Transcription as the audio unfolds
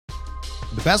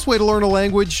The best way to learn a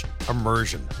language?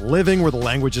 Immersion. Living where the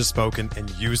language is spoken and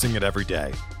using it every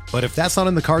day. But if that's not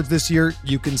in the cards this year,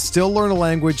 you can still learn a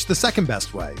language the second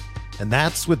best way, and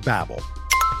that's with Babbel.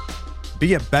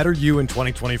 Be a better you in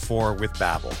 2024 with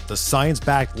Babbel, the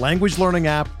science-backed language learning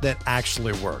app that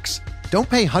actually works. Don't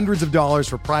pay hundreds of dollars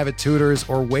for private tutors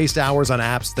or waste hours on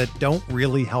apps that don't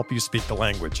really help you speak the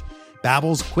language.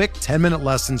 Babbel's quick 10-minute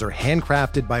lessons are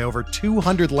handcrafted by over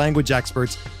 200 language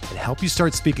experts and help you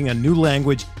start speaking a new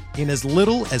language in as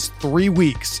little as 3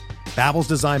 weeks. Babbel's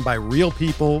designed by real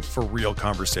people for real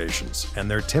conversations,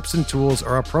 and their tips and tools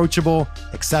are approachable,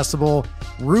 accessible,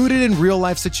 rooted in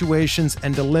real-life situations,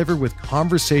 and delivered with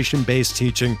conversation-based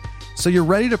teaching, so you're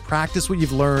ready to practice what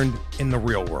you've learned in the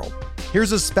real world.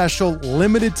 Here's a special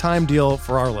limited-time deal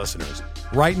for our listeners.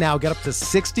 Right now, get up to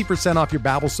 60% off your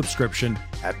Babbel subscription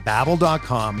at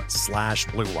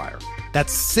babbel.com/Blue Wire.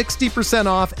 That's 60%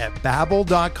 off at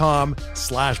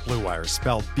babbel.com/Blue Wire,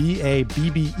 spelled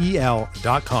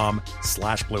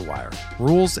BABBEL.com/Blue Wire.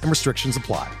 Rules and restrictions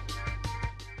apply.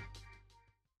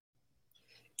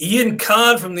 Ian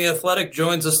Kahn from The Athletic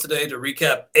joins us today to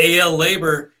recap AL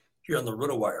Labor here on the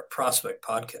RotoWire Prospect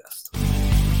Podcast.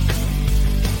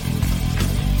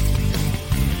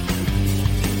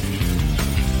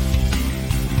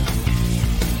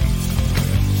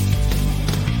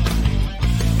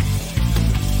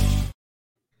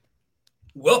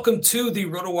 Welcome to the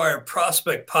RotoWire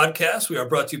Prospect Podcast. We are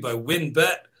brought to you by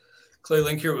WynnBET. Clay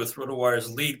Link here with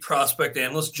RotoWire's lead prospect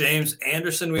analyst, James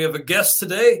Anderson. We have a guest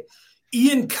today,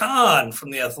 Ian Kahn from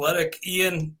The Athletic.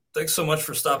 Ian, thanks so much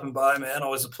for stopping by, man.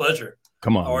 Always a pleasure.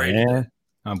 Come on, how are man. You?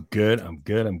 I'm good. I'm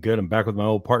back with my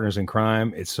old partners in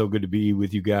crime. It's so good to be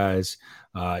with you guys.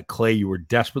 Clay, you were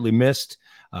desperately missed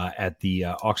at the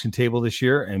auction table this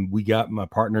year, and we got my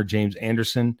partner, James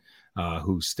Anderson,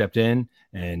 who stepped in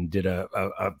and did a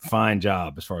fine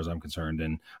job as far as I'm concerned.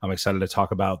 And I'm excited to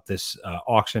talk about this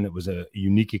auction. It was a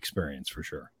unique experience for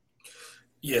sure.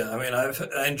 Yeah, I mean, I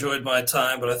enjoyed my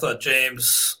time, but I thought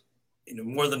James,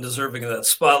 more than deserving of that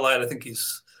spotlight. I think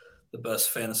he's the best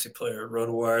fantasy player at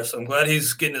RotoWire, so I'm glad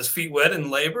he's getting his feet wet in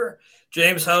Labor.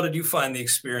 James, how did you find the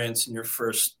experience in your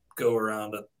first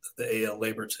go-around at the AL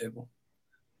Labor table?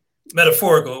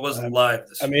 Metaphorical, it wasn't live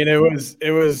this year.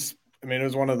 It was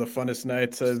one of the funnest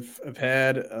nights I've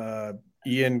had.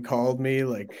 Ian called me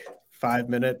like 5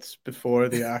 minutes before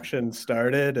the auction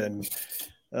started, and it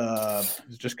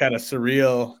was just kind of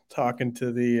surreal talking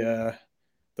to the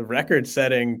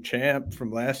record-setting champ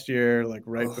from last year, like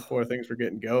before things were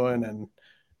getting going. And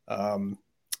I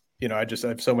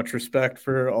have so much respect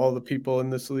for all the people in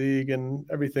this league and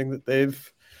everything that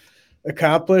they've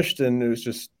accomplished, and it was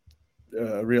just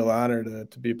a real honor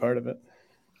to be a part of it.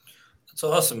 That's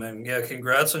awesome, man. Yeah,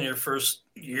 congrats on your first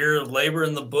year of Labor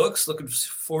in the books. Looking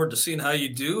forward to seeing how you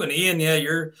do. And Ian, yeah,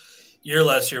 your year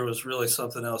last year was really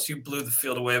something else. You blew the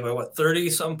field away by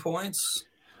 30-some points,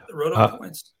 Roto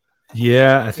points?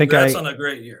 Yeah, I think Congrats on a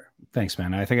great year. Thanks,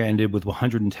 man. I think I ended with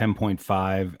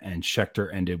 110.5, and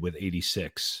Schechter ended with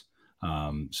 86.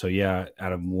 So yeah,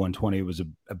 out of 120, it was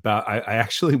about. I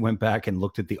actually went back and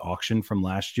looked at the auction from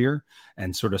last year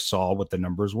and sort of saw what the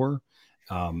numbers were.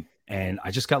 And I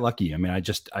just got lucky. I mean, I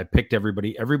picked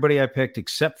everybody I picked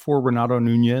except for Renato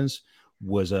Nunez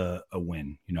was a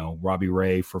win. Robbie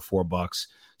Ray for $4,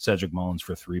 Cedric Mullins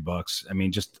for $3. I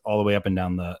mean, just all the way up and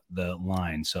down the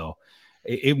line. So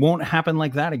it won't happen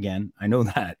like that again. I know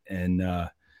that. And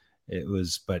it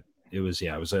was a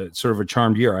sort of a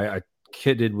charmed year. I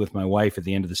kidded with my wife at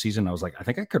the end of the season. I was like, I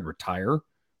think I could retire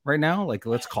right now. Like,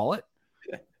 let's call it.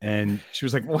 And she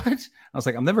was like, what? I was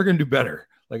like, I'm never going to do better.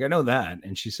 Like, I know that.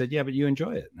 And she said, yeah, but you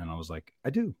enjoy it. And I was like, I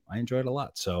do. I enjoy it a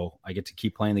lot. So I get to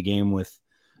keep playing the game with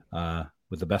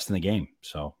the best in the game.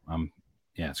 So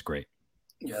it's great.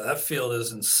 Yeah, that field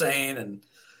is insane and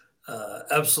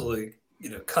absolutely,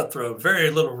 cutthroat.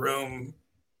 Very little room,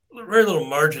 very little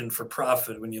margin for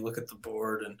profit when you look at the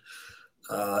board. And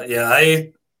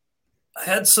I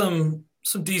had some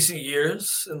decent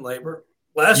years in Labor.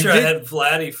 Last year I had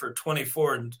Vladdy for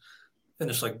 24 and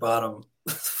finished like bottom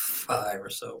 5 or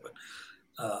so. But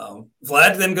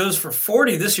Vlad then goes for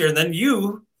 40 this year. And then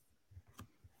you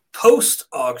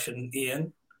post-auction,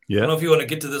 Ian. Yeah. I don't know if you want to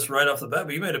get to this right off the bat,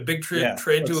 but you made a big trade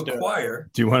to acquire.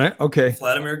 Do you want it? Okay.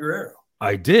 Vladimir Guerrero.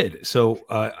 I did. So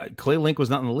Clay Link was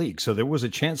not in the league. So there was a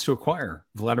chance to acquire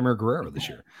Vladimir Guerrero this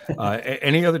year.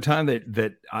 Any other time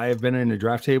that I have been in a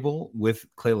draft table with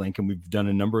Clay Link, and we've done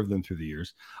a number of them through the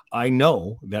years, I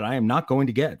know that I am not going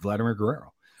to get Vladimir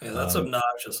Guerrero. Yeah, that's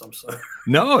obnoxious. I'm sorry.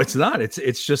 No, it's not.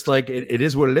 It's just like it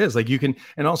is what it is. Like you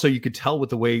could tell with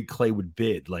the way Clay would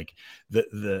bid, like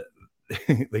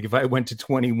like if I went to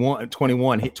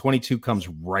 21, hit 22 comes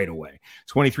right away.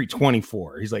 23,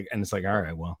 24. He's like, and it's like, all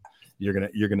right, well, you're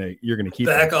gonna keep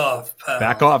back off.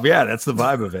 Back off. Yeah, that's the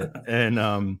vibe of it.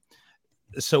 And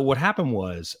so what happened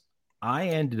was I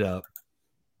ended up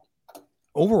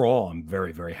overall, I'm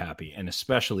very, very happy, and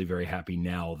especially very happy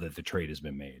now that the trade has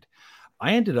been made.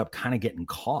 I ended up kind of getting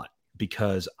caught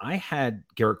because I had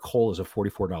Garrett Cole as a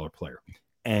 $44 player,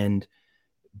 and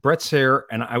Brett Sayre,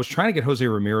 and I was trying to get Jose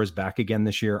Ramirez back again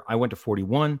this year. I went to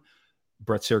 41.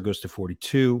 Brett Sayre goes to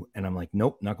 42, and I'm like,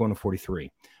 nope, not going to 43.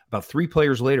 About 3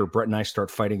 players later, Brett and I start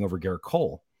fighting over Garrett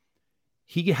Cole.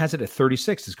 He has it at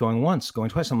 36. It's going once, going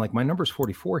twice. I'm like, my number's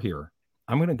 44 here.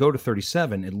 I'm going to go to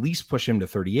 37, at least push him to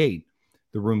 38.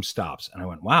 The room stops. And I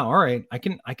went, wow, all right, I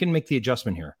can make the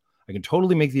adjustment here. I can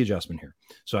totally make the adjustment here.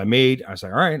 So I was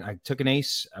like, all right, I took an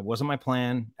ace. It wasn't my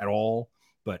plan at all,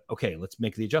 but okay, let's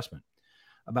make the adjustment.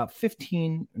 About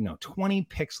 20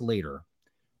 picks later,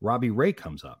 Robbie Ray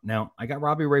comes up. Now, I got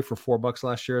Robbie Ray for $4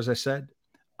 last year, as I said.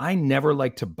 I never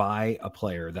like to buy a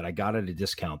player that I got at a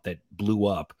discount that blew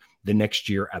up the next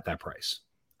year at that price.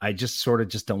 I just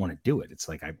don't want to do it. It's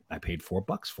like I paid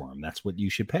 $4 for him. That's what you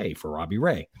should pay for Robbie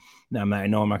Ray. Now, I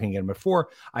know I'm not going to get him at $4.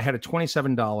 I had a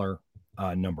 $27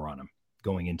 number on him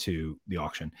going into the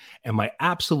auction. And my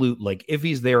absolute, like, if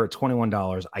he's there at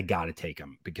 $21, I got to take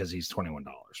him because he's $21,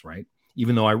 right?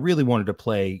 Even though I really wanted to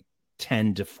play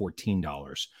 $10 to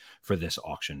 $14 for this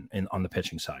auction and on the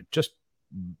pitching side, just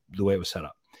the way it was set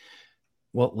up.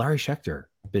 Well, Larry Schechter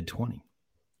bid 20,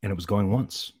 and it was going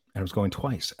once, and it was going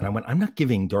twice. And I went, I'm not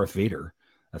giving Darth Vader.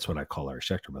 That's what I call Larry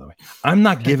Schechter, by the way. I'm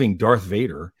not giving Darth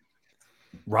Vader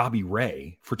Robbie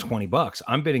Ray for $20.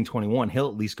 I'm bidding 21. He'll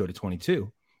at least go to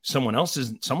 22. Someone's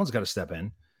got to step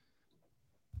in.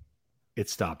 It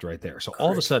stopped right there. So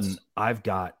all of a sudden, I've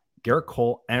got Garrett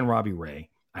Cole and Robbie Ray.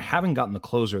 I haven't gotten the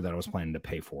closer that I was planning to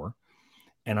pay for.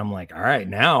 And I'm like, all right,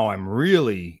 now I'm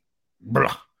really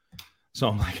blah. So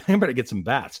I'm like, I better get some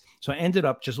bats. So I ended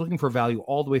up just looking for value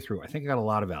all the way through. I think I got a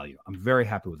lot of value. I'm very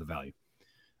happy with the value.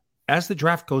 As the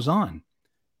draft goes on,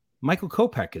 Michael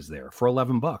Kopech is there for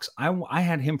 $11. I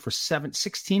had him for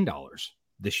 $16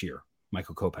 this year.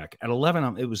 Michael Kopech at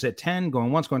 11. It was at 10,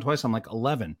 going once, going twice. I'm like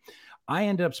 11. I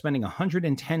ended up spending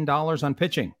 $110 on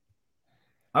pitching.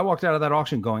 I walked out of that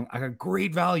auction going, I got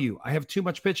great value. I have too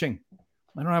much pitching.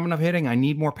 I don't have enough hitting. I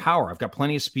need more power. I've got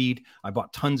plenty of speed. I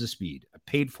bought tons of speed. I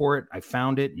paid for it. I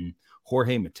found it. And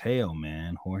Jorge Mateo.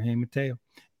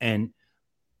 And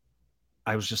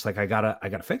I was just like, I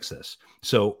gotta fix this.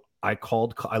 So I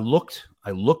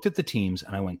looked at the teams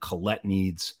and I went, Collette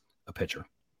needs a pitcher.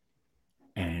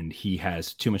 And he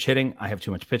has too much hitting. I have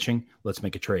too much pitching. Let's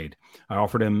make a trade. I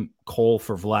offered him Cole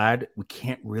for Vlad. We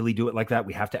can't really do it like that.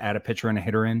 We have to add a pitcher and a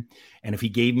hitter in. And if he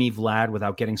gave me Vlad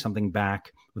without getting something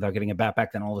back, without getting a bat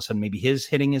back, then all of a sudden maybe his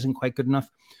hitting isn't quite good enough.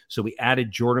 So we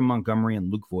added Jordan Montgomery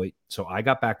and Luke Voit. So I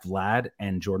got back Vlad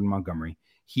and Jordan Montgomery.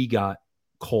 He got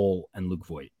Cole and Luke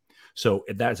Voit. So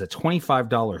that is a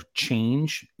 $25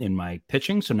 change in my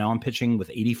pitching. So now I'm pitching with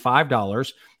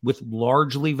 $85 with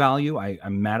largely value.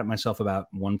 I'm mad at myself about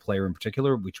one player in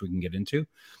particular, which we can get into,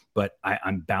 but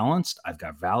I'm balanced. I've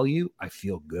got value. I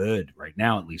feel good right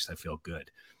now. At least I feel good.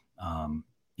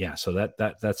 So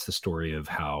that's the story of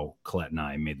how Collette and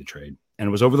I made the trade. And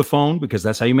it was over the phone because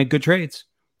that's how you make good trades.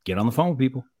 Get on the phone with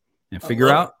people and figure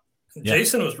out.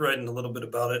 Jason was writing a little bit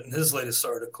about it in his latest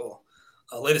article.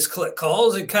 Latest Collette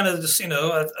calls, and kind of just,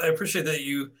 I appreciate that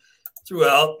you threw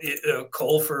out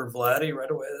Cole for Vladdy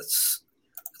right away. That's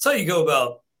how you go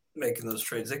about making those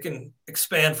trades. They can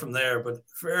expand from there, but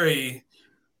very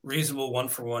reasonable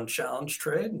 1-for-1 challenge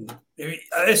trade. And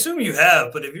I assume you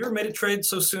have, but have you ever made a trade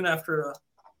so soon after a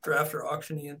draft or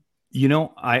auction, Ian?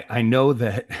 I know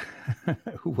that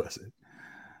who was it?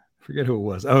 I forget who it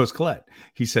was. Oh, it was Collette.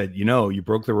 He said, you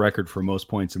broke the record for most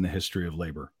points in the history of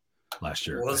labor last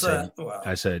year. Wow.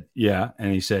 I said, yeah.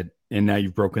 And he said, and now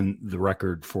you've broken the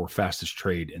record for fastest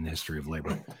trade in the history of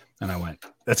labor. And I went,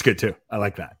 that's good too. I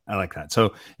like that.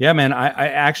 So yeah, man, I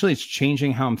actually, it's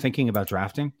changing how I'm thinking about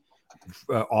drafting,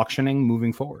 auctioning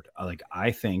moving forward. I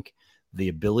think the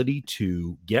ability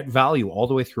to get value all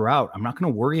the way throughout, I'm not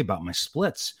going to worry about my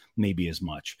splits maybe as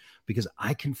much because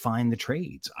I can find the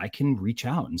trades. I can reach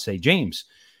out and say, James,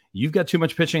 you've got too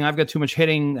much pitching. I've got too much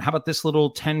hitting. How about this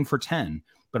little 10 for 10?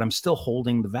 But I'm still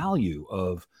holding the value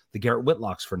of the Garrett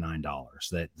Whitlocks for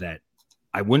 $9 that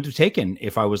I wouldn't have taken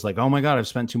if I was like, oh my God, I've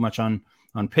spent too much on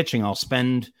pitching. I'll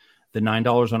spend the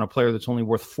 $9 on a player that's only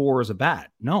worth $4 as a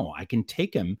bat. No, I can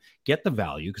take him, get the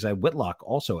value because I have Whitlock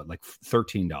also at like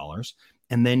 $13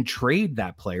 and then trade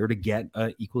that player to get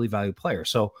an equally valued player.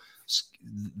 So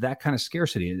that kind of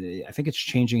scarcity, I think it's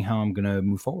changing how I'm going to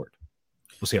move forward.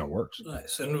 we'll see how it works.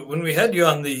 Nice. And when we had you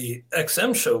on the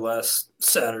XM show last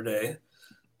Saturday,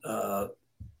 I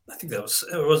think it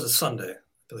was a Sunday. I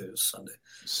believe it was Sunday.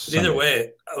 But either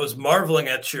way, I was marveling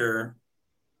at your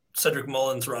Cedric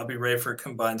Mullins, Robbie Rayford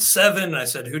combined 7. And I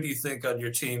said, who do you think on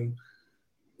your team,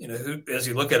 who, as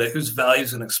you look at it, whose value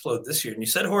is going to explode this year? And you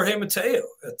said Jorge Mateo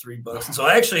at $3. And so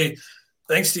I actually,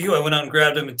 thanks to you, I went out and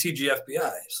grabbed him in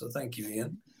TGFBI. So thank you,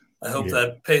 Ian. I hope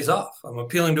that pays off. I'm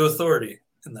appealing to authority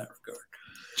in that regard.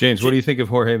 James, what do you think of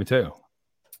Jorge Mateo?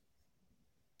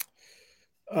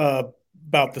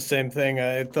 About the same thing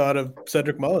I thought of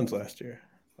Cedric Mullins last year.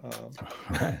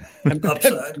 I'm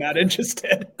not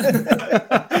interested.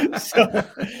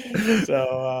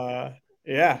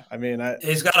 Yeah, I mean,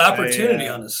 he's got opportunity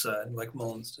on his side, like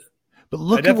Mullins did. But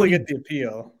look, I definitely get the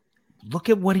appeal. Look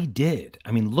at what he did.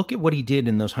 I mean, look at what he did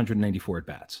in those 194 at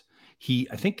bats.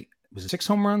 I think, was it 6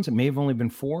 home runs? It may have only been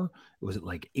 4. Was it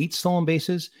like 8 stolen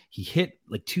bases? He hit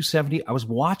like 270. I was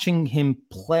watching him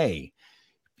play.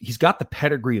 He's got the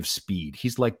pedigree of speed.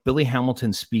 He's like Billy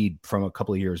Hamilton's speed from a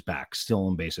couple of years back,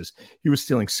 stolen bases. He was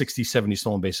stealing 60, 70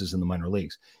 stolen bases in the minor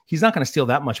leagues. He's not going to steal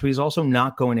that much, but he's also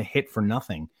not going to hit for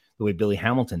nothing the way Billy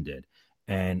Hamilton did.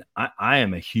 And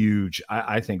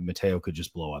I think Mateo could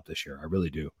just blow up this year. I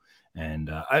really do. And,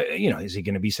 is he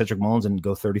going to be Cedric Mullins and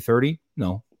go 30-30?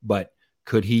 No, but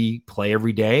could he play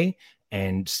every day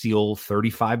and steal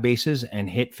 35 bases and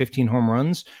hit 15 home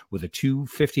runs with a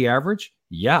 250 average?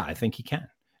 Yeah, I think he can.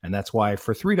 And that's why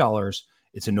for $3,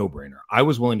 it's a no-brainer. I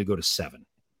was willing to go to 7.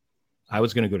 I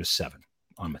was going to go to 7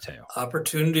 on Mateo.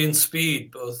 Opportunity and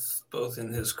speed, both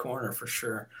in his corner for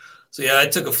sure. So, yeah, I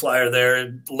took a flyer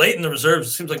there. Late in the reserves,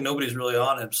 it seems like nobody's really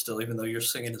on him still, even though you're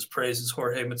singing his praises,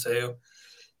 Jorge Mateo.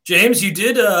 James, you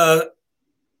did land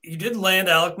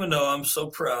Alek Manoah. I'm so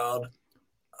proud.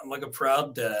 I'm like a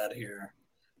proud dad here.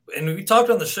 And we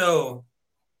talked on the show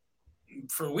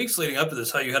for weeks leading up to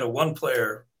this how you had a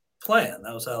one-player plan.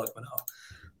 That was Alek Manoah.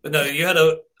 But no, you had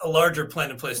a larger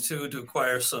plan in place too to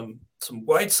acquire some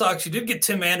White Sox. You did get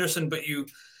Tim Anderson, but you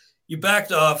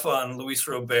backed off on Luis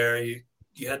Robert.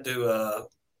 You had to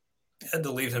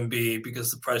leave him be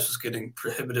because the price was getting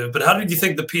prohibitive. But how did you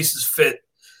think the pieces fit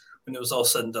when it was all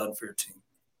said and done for your team?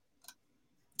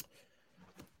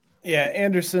 Yeah,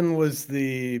 Anderson was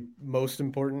the most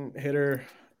important hitter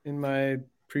in my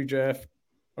pre-draft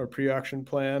or pre-auction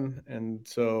plan, and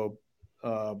so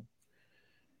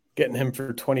getting him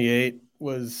for 28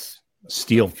 was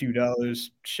steal. A few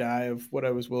dollars shy of what I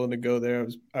was willing to go there.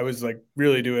 I was like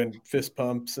really doing fist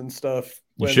pumps and stuff.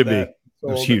 You should be. It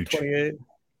was huge. 28.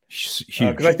 Huge.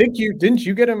 Because I think didn't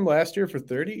you get him last year for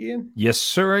 30, Ian? Yes,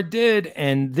 sir, I did.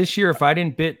 And this year, if I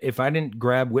didn't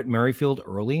grab Whit Merrifield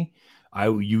early,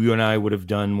 you and I would have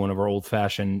done one of our old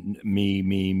fashioned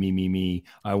me.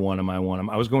 I want him.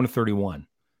 I was going to 31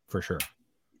 for sure.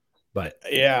 But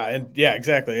yeah,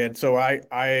 exactly. And so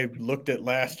I looked at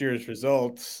last year's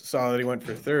results, saw that he went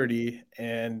for 30,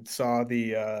 and saw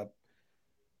the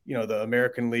the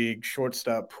American League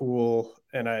shortstop pool,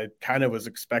 and I kind of was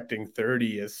expecting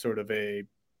 30 as sort of a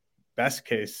best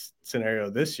case scenario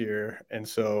this year. And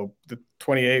so the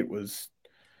 28 was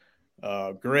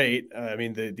great. I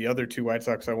mean, the other 2 White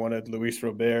Sox I wanted, Luis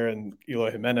Robert and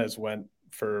Eloy Jimenez, went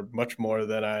for much more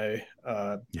than I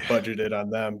budgeted on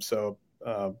them. So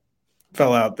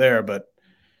fell out there, but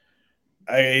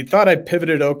I thought I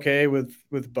pivoted okay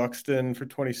with Buxton for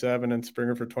 27 and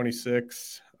Springer for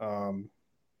 26.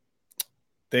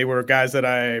 They were guys that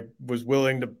I was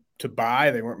willing to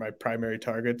buy. They weren't my primary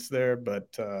targets there,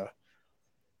 but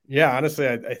honestly,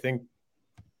 I think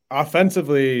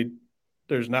offensively,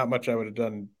 there's not much I would have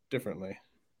done differently.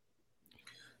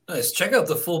 Nice. Check out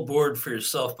the full board for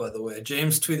yourself, by the way.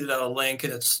 James tweeted out a link,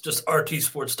 and it's just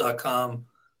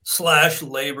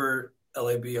rtsports.com/labor,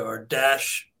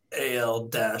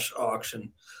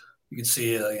 LABR-AL-auction. You can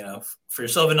see, for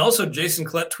yourself. And also, Jason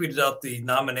Klett tweeted out the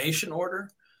nomination order.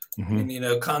 Mm-hmm.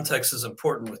 And, context is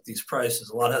important with these prices.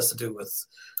 A lot has to do with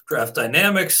draft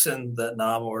dynamics and that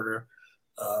nom order.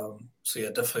 So,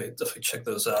 yeah, definitely check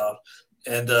those out.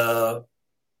 And,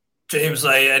 James,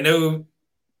 I know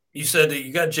you said that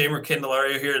you got Jeimer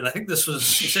Candelario here, and I think this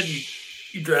was – you said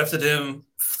you drafted him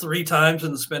 3 times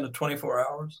in the span of 24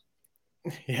 hours.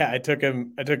 Yeah, I took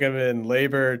him in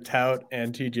Labor, Tout,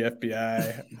 and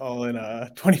TGFBI all in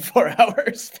 24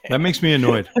 hours. Man. That makes me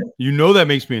annoyed. That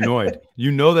makes me annoyed.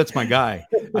 That's my guy.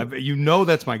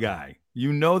 That's my guy.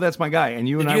 That's my guy. And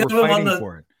you and I were fighting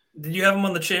for it. Did you have him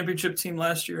on the championship team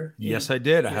last year? Yes, I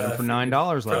did. I had him for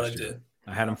 $9 last year.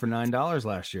 I had him for $9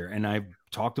 last year, and I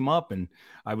talked him up, and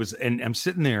I'm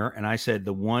sitting there, and I said,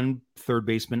 the one third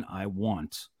baseman I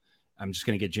want, I'm just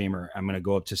going to get Jeimer. I'm going to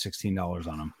go up to $16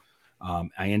 on him.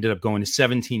 I ended up going to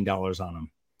 $17 on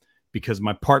him because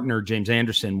my partner James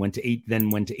Anderson went to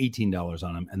 $18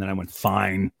 on him, and then I went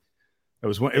fine. It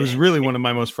was really one of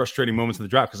my most frustrating moments of the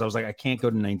draft because I was like, I can't go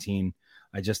to 19.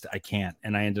 I can't,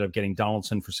 and I ended up getting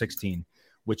Donaldson for 16,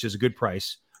 which is a good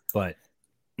price, but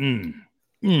 18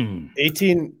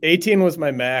 was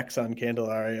my max on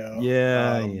Candelario.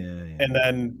 Yeah. And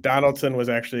then Donaldson was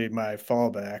actually my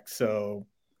fallback. So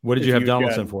what did you have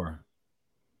Donaldson for?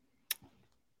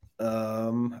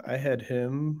 I had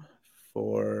him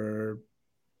for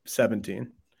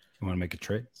 17. You want to make a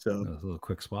trade? So a little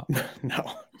quick swap?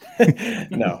 No.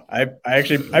 No. I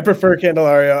prefer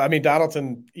Candelario. I mean,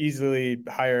 Donaldson easily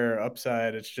higher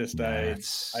upside. It's just I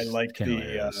like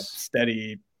the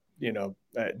steady,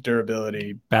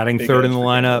 durability. Batting third in the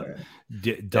lineup,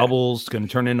 doubles, going to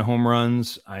turn into home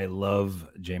runs. I love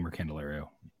Jeimer Candelario.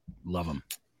 Love him.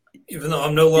 Even though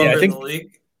I'm no longer in the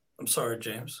league. I'm sorry,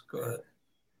 James. Go ahead.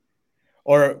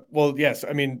 Yes.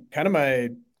 I mean, kind of my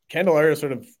Candelario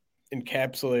sort of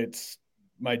encapsulates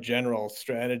my general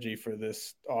strategy for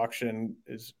this auction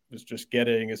was just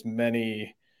getting as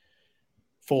many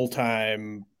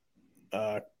full-time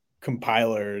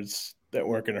compilers that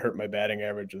weren't going to hurt my batting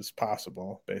average as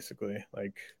possible, basically.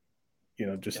 Like,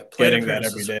 just getting that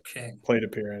every day. Plate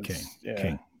appearance.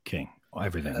 King.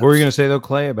 Everything. What were you going to say, though,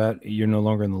 Clay, about you're no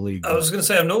longer in the league? I was going to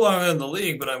say I'm no longer in the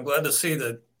league, but I'm glad to see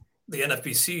that the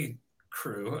NFBC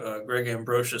crew, Greg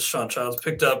Ambrosius, Sean Childs,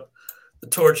 picked up the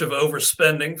torch of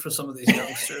overspending for some of these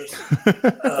youngsters.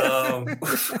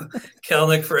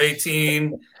 Kelnick for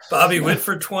 18, Bobby Witt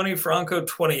for 20, Franco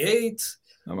 28.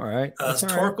 I'm all right.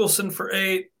 Torkelson for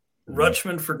 8,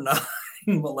 Rutschman for 9,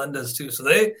 Melendez too. So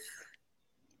they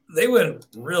went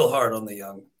real hard on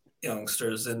the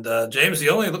youngsters. And James,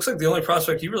 looks like the only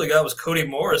prospect you really got was Cody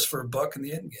Morris for $1 in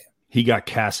the end game. He got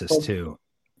Cassis too.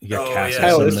 He got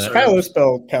Cassis. Kyle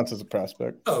Isbell counts as a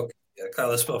prospect. Oh, yeah, Kyle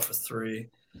Isbell for 3.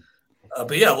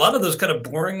 But yeah, a lot of those kind of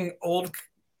boring old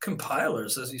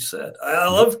compilers, as you said. I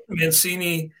love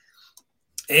Mancini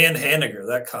and Haniger,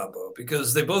 that combo,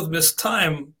 because they both missed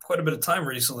quite a bit of time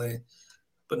recently,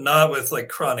 but not with like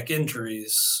chronic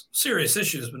injuries, serious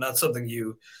issues, but not something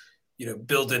you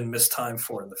build in missed time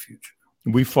for in the future.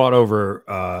 We fought over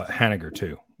Haniger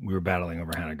too. We were battling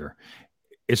over Haniger.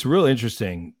 It's really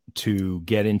interesting to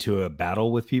get into a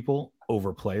battle with people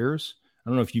over players. I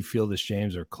don't know if you feel this,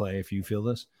 James, or Clay, if you feel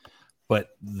this,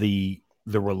 but the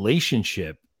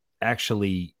relationship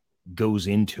actually goes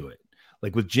into it.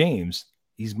 Like with James,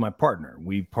 he's my partner.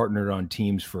 We partnered on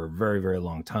teams for a very, very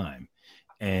long time.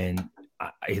 And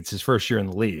it's his first year in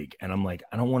the league. And I'm like,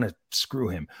 I don't want to screw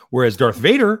him. Whereas Darth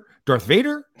Vader,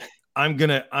 I'm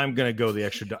gonna go the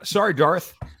extra. Sorry,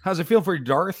 Darth. How's it feel for you,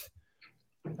 Darth?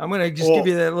 I'm going to just give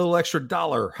you that little extra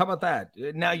 $1. How about that?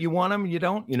 Now you want them, you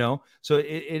don't, So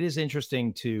it is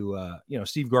interesting to,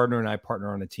 Steve Gardner and I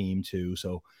partner on a team too.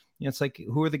 So it's like,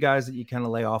 who are the guys that you kind of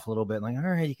lay off a little bit? Like, all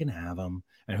right, you can have them.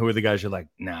 And who are the guys you're like,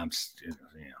 nah,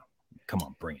 come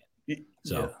on, bring it.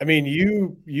 So, I mean,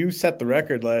 you set the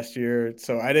record last year,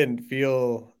 so I didn't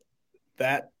feel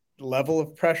that level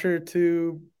of pressure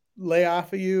to lay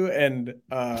off of you. And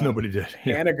nobody did.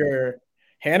 Yeah.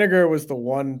 Haniger was the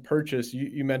one purchase.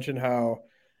 You mentioned how,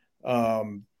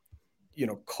 Cole,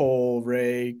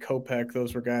 Ray, Kopech,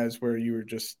 those were guys where you were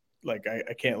just like,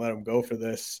 I can't let him go for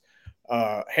this.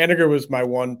 Haniger was my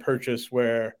one purchase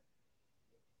where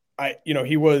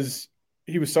he was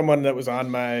someone that was on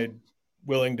my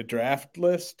willing to draft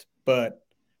list, but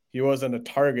he wasn't a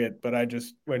target. But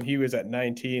when he was at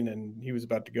 19 and he was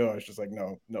about to go, I was just like,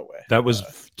 no way. That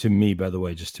was to me, by the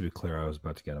way, just to be clear, I was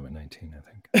about to get him at 19, I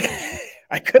think.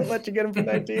 I couldn't let you get him for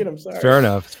 19. I'm sorry. Fair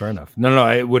enough. It's fair enough. No,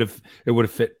 it would have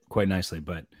fit quite nicely,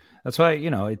 but that's why,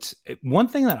 it's one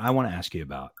thing that I want to ask you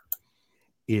about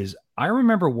is I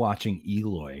remember watching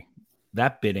Eloy.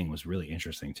 That bidding was really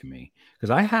interesting to me because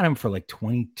I had him for like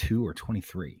 22 or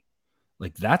 23.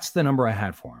 Like that's the number I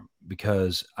had for him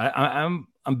because I'm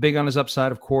big on his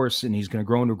upside, of course, and he's going to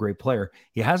grow into a great player.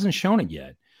 He hasn't shown it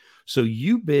yet. So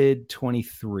you bid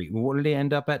 23. What did he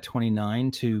end up at?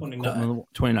 29 to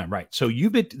 29. Right. So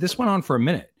you bid, this went on for a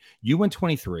minute. You went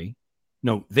 23.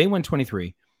 No, they went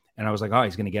 23. And I was like, oh,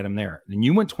 he's going to get him there. Then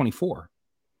you went 24.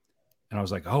 And I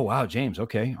was like, oh, wow, James.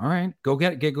 Okay. All right. Go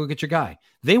get your guy.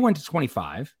 They went to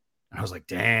 25. And I was like,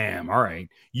 damn. All right.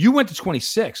 You went to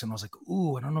 26. And I was like,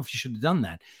 ooh, I don't know if you should have done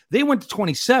that. They went to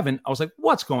 27. I was like,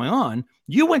 what's going on?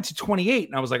 You went to 28.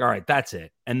 And I was like, all right, that's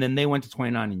it. And then they went to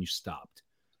 29 and you stopped.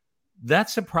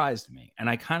 That surprised me. And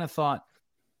I kind of thought,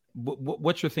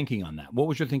 what's your thinking on that? What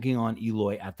was your thinking on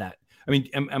Eloy at that? I mean,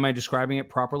 am I describing it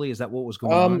properly? Is that what was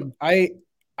going on? I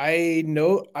I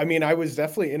know. I mean, I was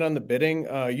definitely in on the bidding.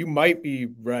 You might be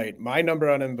right. My number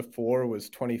on him before was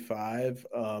 25.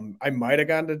 I might have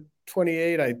gone to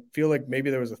 28. I feel like maybe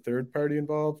there was a third party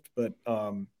involved, but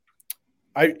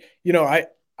I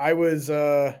was.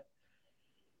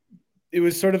 It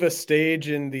was sort of a stage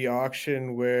in the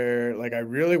auction where, like, I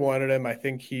really wanted him. I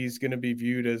think he's going to be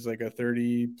viewed as like a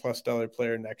 $30+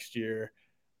 player next year.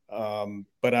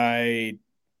 But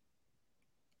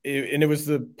it was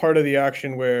the part of the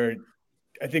auction where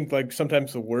I think, like,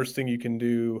 sometimes the worst thing you can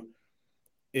do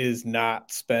is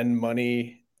not spend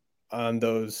money on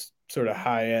those sort of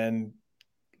high end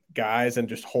guys and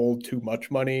just hold too much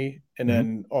money. And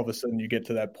then all of a sudden you get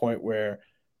to that point where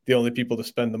the only people to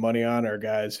spend the money on are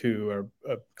guys who are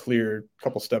a clear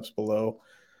couple steps below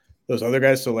those other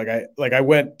guys. So I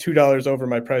went $2 over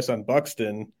my price on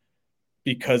Buxton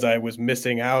because I was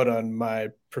missing out on my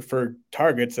preferred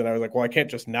targets. And I was like, well, I can't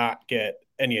just not get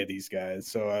any of these guys.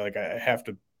 So I have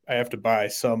to buy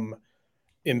some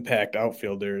impact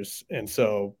outfielders. And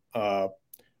so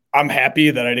I'm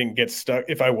happy that I didn't get stuck.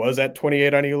 If I was at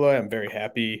 28 on Eloy, I'm very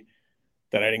happy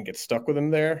that I didn't get stuck with him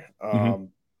there.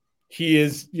 He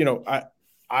is,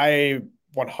 I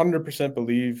 100%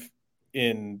 believe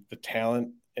in the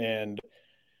talent, and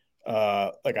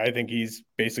I think he's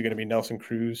basically going to be Nelson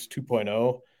Cruz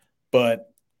 2.0.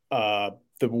 But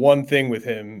the one thing with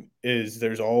him is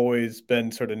there's always been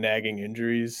sort of nagging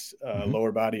injuries,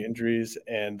 lower body injuries,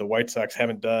 and the White Sox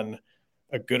haven't done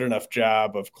a good enough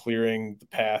job of clearing the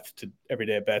path to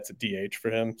everyday at bats at DH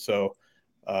for him. So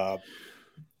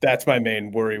that's my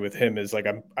main worry with him is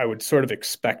I would sort of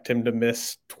expect him to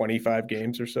miss 25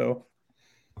 games or so.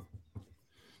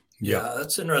 Yeah,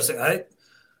 that's interesting.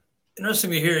 Interesting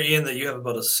to hear, Ian, that you have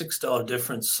about a $6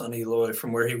 difference on Eloy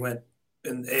from where he went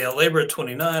in AL Labor at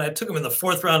 29. I took him in the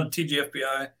 4th round of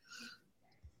TGFBI.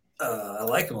 I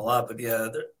like him a lot, but yeah,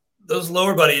 those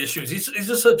lower body issues. He's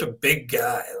just such a big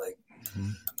guy.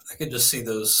 I could just see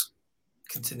those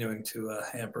continuing to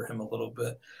hamper him a little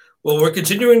bit. Well, we're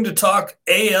continuing to talk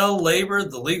AL Labor,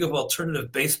 the League of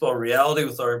Alternative Baseball Reality,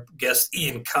 with our guest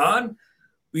Ian Kahn.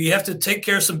 We have to take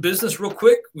care of some business real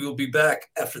quick. We will be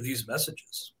back after these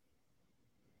messages.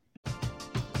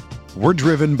 We're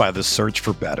driven by the search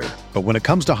for better. But when it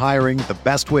comes to hiring, the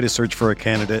best way to search for a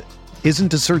candidate isn't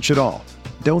to search at all.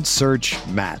 Don't search,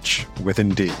 match with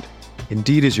Indeed.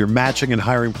 Indeed is your matching and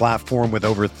hiring platform with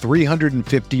over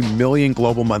 350 million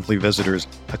global monthly visitors,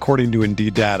 according to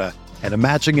Indeed data, and a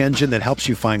matching engine that helps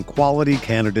you find quality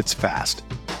candidates fast.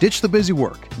 Ditch the busy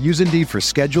work. Use Indeed for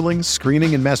scheduling,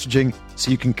 screening, and messaging so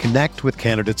you can connect with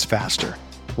candidates faster.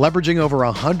 Leveraging over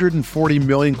 140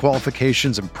 million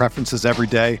qualifications and preferences every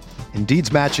day,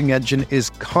 Indeed's matching engine is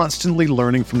constantly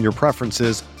learning from your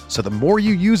preferences, so the more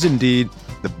you use Indeed,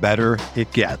 the better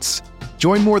it gets.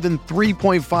 Join more than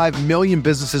 3.5 million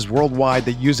businesses worldwide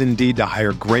that use Indeed to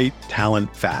hire great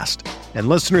talent fast. And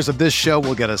listeners of this show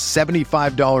will get a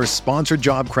 $75 sponsored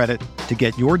job credit to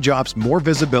get your jobs more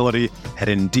visibility at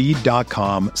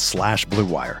Indeed.com/Blue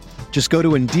Wire. Just go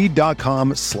to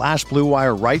Indeed.com/Blue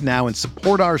Wire right now and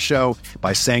support our show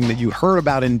by saying that you heard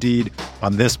about Indeed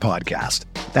on this podcast.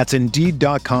 That's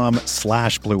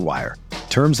Indeed.com/Blue Wire.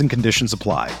 Terms and conditions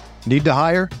apply. Need to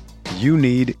hire? You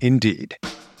need Indeed.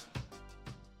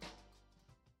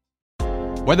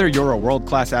 Whether you're a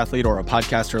world-class athlete or a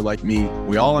podcaster like me,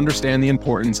 we all understand the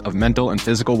importance of mental and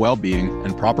physical well-being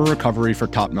and proper recovery for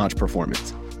top-notch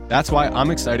performance. That's why I'm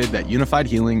excited that Unified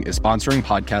Healing is sponsoring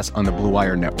podcasts on the Blue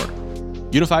Wire Network.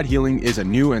 Unified Healing is a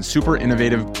new and super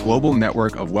innovative global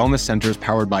network of wellness centers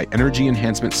powered by Energy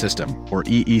Enhancement System, or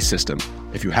EE System.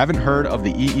 If you haven't heard of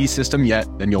the EE System yet,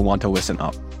 then you'll want to listen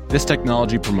up. This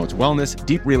technology promotes wellness,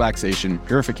 deep relaxation,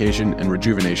 purification, and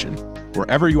rejuvenation.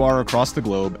 Wherever you are across the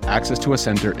globe, access to a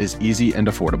center is easy and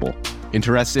affordable.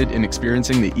 Interested in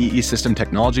experiencing the EE System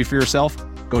technology for yourself?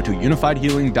 Go to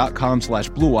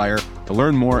unifiedhealing.com/Blue Wire to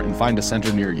learn more and find a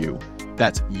center near you.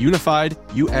 That's unified,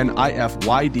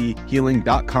 UNIFYD,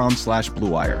 healing.com/Blue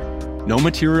Wire. No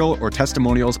material or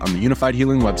testimonials on the Unified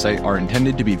Healing website are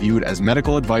intended to be viewed as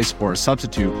medical advice or a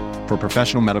substitute for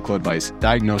professional medical advice,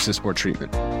 diagnosis, or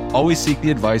treatment. Always seek the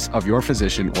advice of your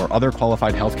physician or other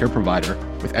qualified healthcare provider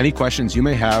with any questions you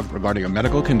may have regarding a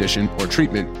medical condition or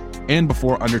treatment and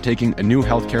before undertaking a new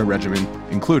healthcare regimen,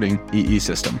 including EE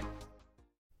System.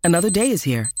 Another day is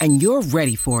here, and you're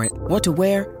ready for it. What to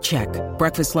wear? Check.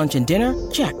 Breakfast, lunch, and dinner?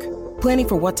 Check. Planning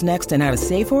for what's next and how to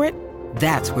save for it?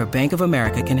 That's where Bank of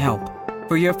America can help.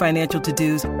 For your financial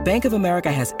to-dos, Bank of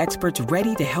America has experts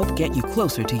ready to help get you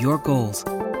closer to your goals.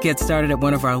 Get started at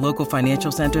one of our local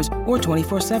financial centers or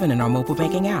 24/7 in our mobile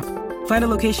banking app. Find a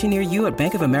location near you at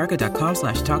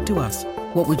bankofamerica.com/talktous.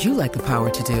 What would you like the power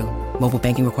to do? Mobile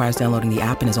banking requires downloading the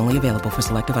app and is only available for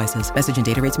select devices. Message and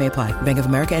data rates may apply. Bank of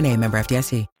America N.A., member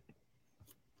FDIC.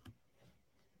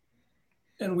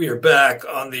 And we are back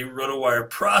on the RotoWire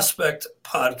Prospect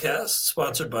podcast,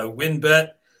 sponsored by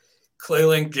WynnBET. Clay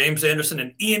Link, James Anderson,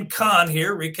 and Ian Kahn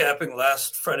here, recapping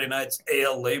last Friday night's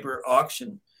AL Labor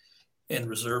auction and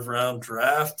reserve round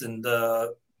draft. And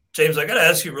James, I got to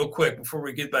ask you real quick before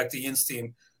we get back to Ian's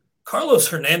team. Carlos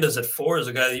Hernandez at 4 is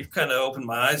a guy that you've kind of opened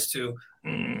my eyes to.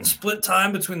 Split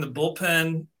time between the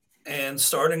bullpen and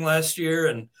starting last year,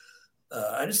 and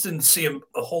I just didn't see a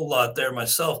whole lot there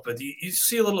myself. But you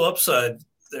see a little upside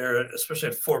there, especially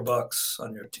at $4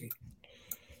 on your team.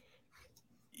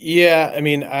 Yeah, I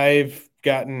mean, I've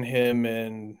gotten him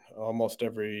in almost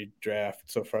every draft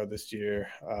so far this year.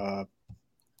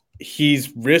 He's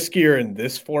riskier in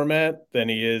this format than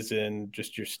he is in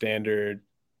just your standard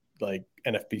like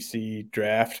NFBC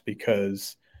draft,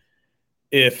 because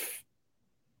if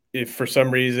for some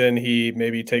reason he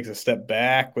maybe takes a step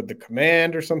back with the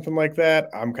command or something like that,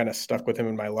 I'm kind of stuck with him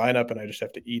in my lineup and I just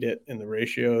have to eat it in the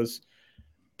ratios.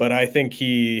 But I think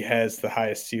he has the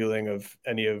highest ceiling of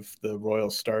any of the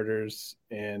Royals starters,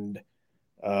 and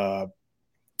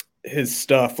his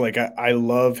stuff. Like I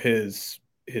love his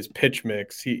pitch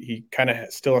mix. He kind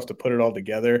of still has to put it all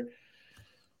together.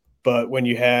 But when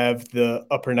you have the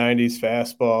upper 90s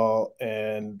fastball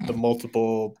and the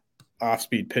multiple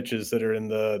off-speed pitches that are in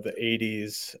the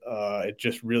 80s, it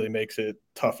just really makes it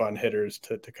tough on hitters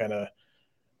to kind of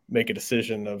make a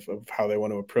decision of how they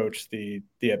want to approach the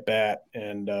at bat.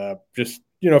 And just,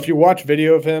 if you watch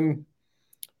video of him,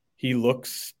 he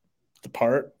looks the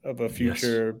part of a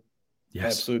future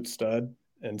absolute stud.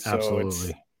 And so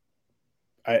absolutely.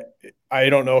 I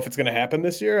don't know if it's going to happen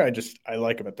this year. I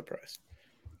like him at the price.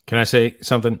 Can I say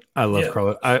something? I love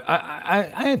Carlos.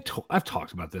 I've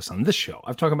talked about this on this show.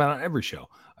 I've talked about it on every show.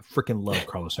 I freaking love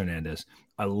Carlos Hernandez.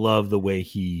 I love the way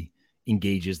he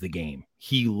engages the game.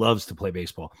 He loves to play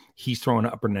baseball. He's throwing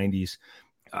upper 90s.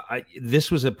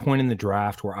 This was a point in the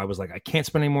draft where I was like, I can't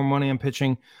spend any more money on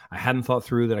pitching. I hadn't thought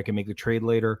through that I could make the trade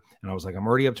later. And I was like, I'm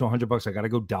already up to $100. I got to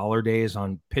go dollar days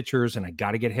on pitchers and I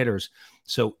got to get hitters.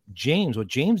 So what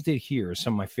James did here is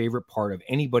some of my favorite part of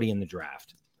anybody in the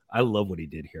draft. I love what he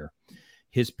did here.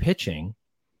 His pitching,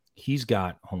 he's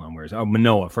got, hold on,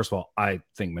 Manoah. First of all, I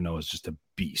think Manoah is just a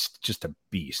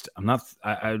beast.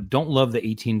 I don't love the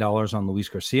 $18 on Luis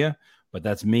Garcia, but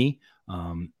that's me.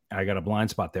 I got a blind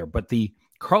spot there. But the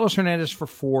Carlos Hernandez for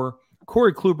 4,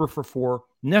 Corey Kluber for 4,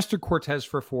 Nestor Cortez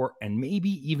for 4, and maybe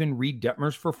even Reed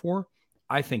Detmers for 4,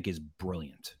 I think is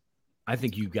brilliant. I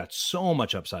think you've got so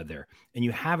much upside there, and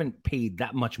you haven't paid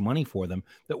that much money for them.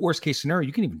 The worst case scenario,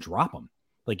 you can even drop them.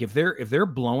 Like if they're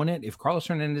blowing it, if Carlos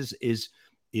Hernandez is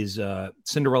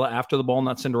Cinderella after the ball,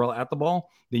 not Cinderella at the ball,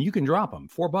 then you can drop them.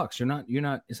 $4. You're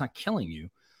not. It's not killing you.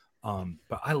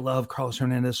 But I love Carlos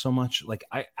Hernandez so much. Like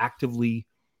I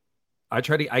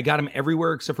got him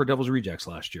everywhere except for Devil's Rejects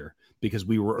last year because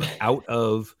we were out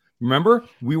of. Remember,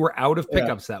 we were out of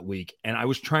pickups that week, and I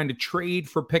was trying to trade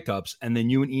for pickups, and then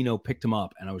you and Eno picked him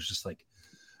up, and I was just like,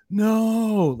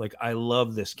 no, like I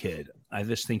love this kid. I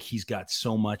just think he's got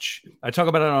so much. I talk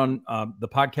about it on the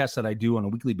podcast that I do on a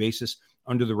weekly basis,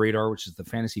 Under the Radar, which is the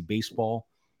fantasy baseball,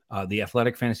 the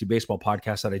athletic fantasy baseball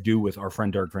podcast that I do with our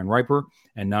friend Derek Van Riper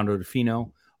and Nando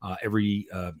DeFino. It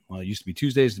used to be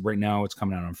Tuesdays. Right now it's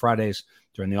coming out on Fridays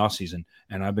during the off season.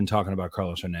 And I've been talking about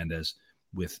Carlos Hernandez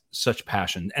with such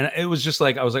passion. And it was just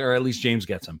like, I was like, all right, at least James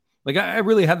gets him. Like I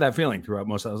really had that feeling throughout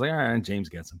most. I was like, all right, James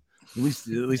gets him. At least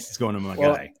it's going to my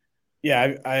guy.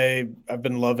 Yeah, I've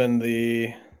been loving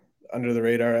the Under the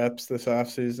Radar apps this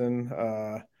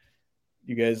offseason.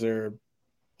 You guys are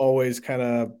always kind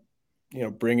of,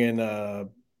 bringing a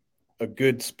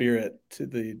good spirit to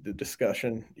the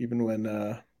discussion, even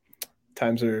when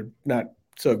times are not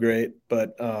so great.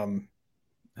 But and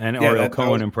Ariel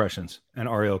Cohen impressions.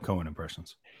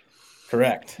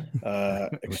 Correct.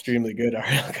 Extremely good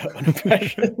Ariel Cohen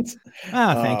impressions.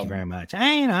 Thank you very much.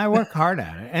 I work hard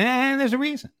at it, and there's a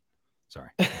reason. Sorry,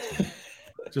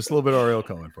 just a little bit of Ariel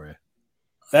Cohen for you.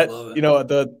 That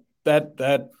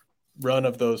that run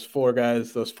of those 4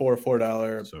 guys, those $4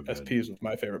 SPs was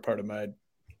my favorite part of my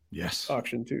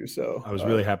auction too. So I was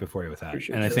really happy for you with that.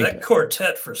 And I think that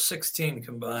quartet for 16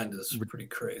 combined is pretty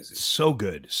crazy. So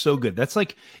good. That's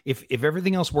like if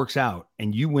everything else works out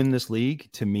and you win this league,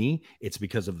 to me, it's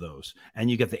because of those.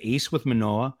 And you get the ace with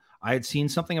Manoah. I had seen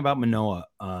something about Manoah,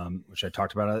 which I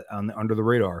talked about on Under the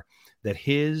Radar, that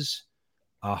his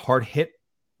hard hit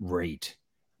rate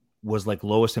was like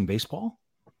lowest in baseball.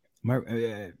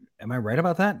 Am I right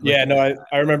about that? Yeah, no,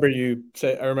 I remember you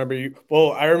say. I remember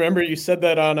you said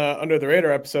that on Under the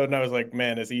Radar episode, and I was like,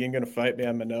 man, is Ian going to fight me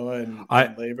on Manoah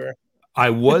and Labor? I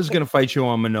was going to fight you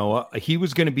on Manoah. I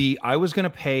was going to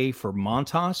pay for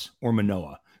Montas or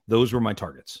Manoah. Those were my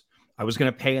targets. I was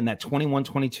going to pay in that $21,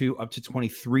 $22 up to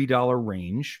 $23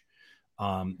 range.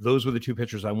 Those were the two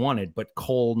pitchers I wanted, but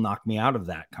Cole knocked me out of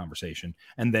that conversation.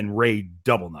 And then Ray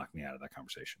double knocked me out of that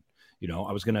conversation. You know,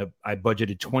 I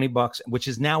budgeted $20, which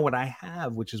is now what I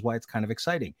have, which is why it's kind of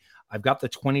exciting. I've got the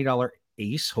 $20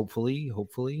 ace,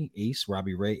 hopefully ace,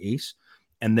 Robbie Ray ace,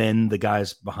 and then the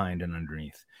guys behind and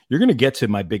underneath. You're going to get to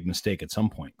my big mistake at some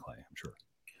point, Clay, I'm sure.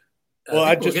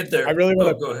 Well, we'll get there. I really want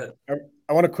to go ahead.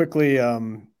 I want to quickly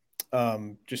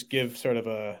just give sort of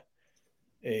a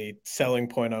selling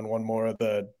point on one more of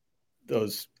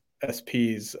those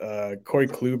SPs. Corey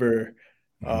Kluber.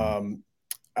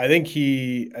 I think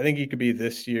he could be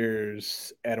this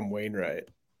year's Adam Wainwright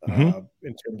in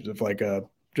terms of like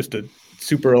just a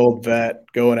super old vet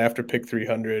going after pick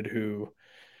 300 who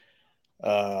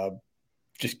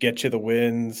just get you the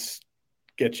wins,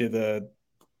 get you the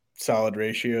solid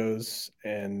ratios,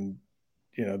 and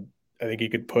you know, I think he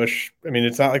could push. I mean,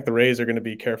 it's not like the Rays are going to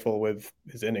be careful with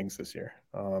his innings this year.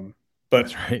 But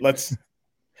that's right.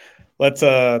 let's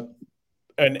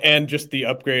and just the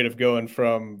upgrade of going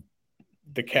from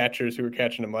the catchers who were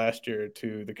catching him last year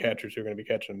to the catchers who are going to be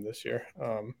catching him this year.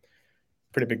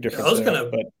 Pretty big difference. I was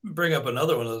going to bring up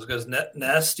another one of those guys,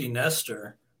 Nasty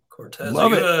Nestor Cortez.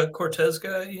 Love Are you a Cortez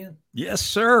guy, Ian? Yes,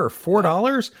 sir.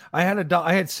 $4. I had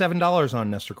 $7 on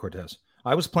Nestor Cortez.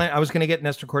 I was going to get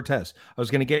Nestor Cortez.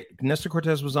 Nestor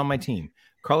Cortez was on my team.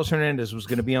 Carlos Hernandez was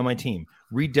going to be on my team.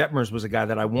 Reed Detmers was a guy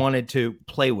that I wanted to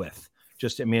play with.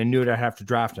 I knew that I'd have to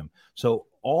draft him. So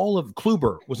all of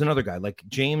Kluber was another guy. Like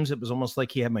James, it was almost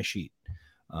like he had my sheet.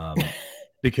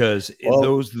 Because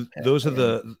those are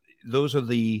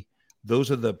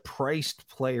the priced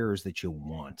players that you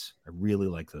want. I really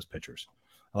like those pitchers.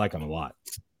 I like them a lot.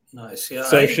 Nice. Yeah.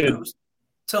 I was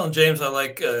telling James I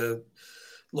like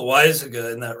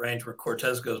Loaizaga in that range where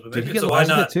Cortez goes, but maybe it's a why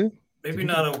not too? Maybe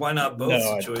not a why not both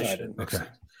situation. Okay.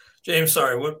 James,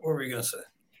 sorry, what were you going to say?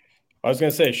 I was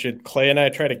going to say, should Clay and I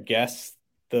try to guess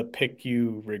the pick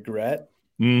you regret?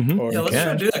 Mm-hmm. Let's try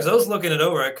to do that because I was looking it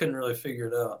over. I couldn't really figure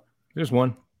it out. There's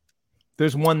one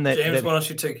that James, why don't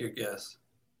you take your guess?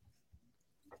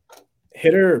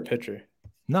 Hitter or pitcher?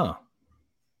 No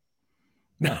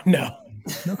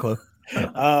clue.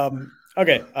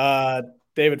 Okay.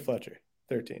 David Fletcher,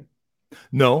 13.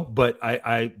 No, but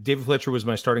David Fletcher was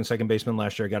my starting second baseman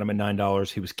last year. I got him at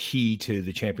 $9. He was key to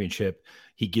the championship.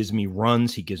 He gives me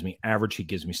runs. He gives me average. He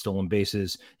gives me stolen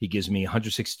bases. He gives me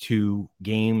 162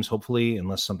 games, hopefully,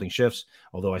 unless something shifts,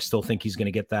 although I still think he's going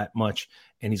to get that much,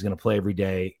 and he's going to play every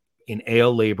day. In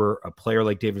AL labor, a player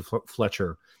like David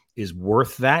Fletcher is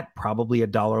worth that, probably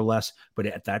 $1 less. But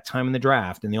at that time in the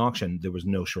draft, in the auction, there was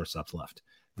no shortstops left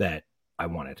that I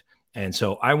wanted. And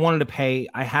so I wanted to pay.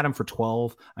 I had him for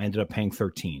 12. I ended up paying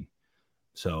 13.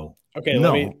 So okay,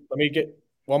 let me get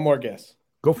one more guess.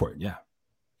 Go for it. Yeah.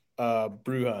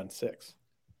 Brujan 6.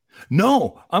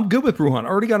 No, I'm good with Brujan.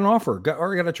 Already got an offer.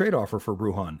 Already got a trade offer for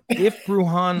Brujan. If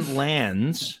Brujan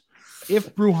lands,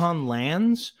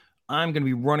 I'm going to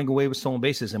be running away with stolen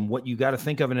bases. And what you got to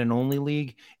think of in an only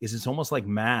league is it's almost like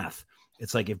math.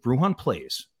 It's like if Brujan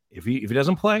plays, if he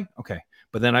doesn't play, okay.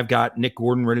 But then I've got Nick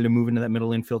Gordon ready to move into that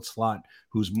middle infield slot,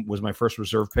 was my first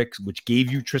reserve pick, which gave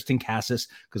you Tristan Casas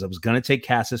because I was going to take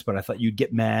Casas, but I thought you'd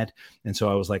get mad. And so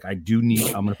I was like, I'm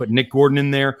going to put Nick Gordon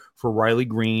in there for Riley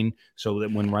Green so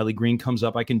that when Riley Green comes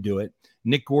up, I can do it.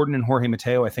 Nick Gordon and Jorge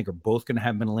Mateo, I think, are both going to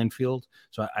have middle infield.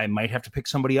 So I might have to pick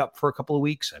somebody up for a couple of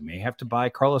weeks. I may have to buy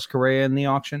Carlos Correa in the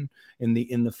auction in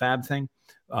the fab thing.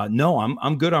 No,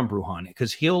 I'm good on Brujan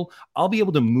because I'll be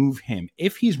able to move him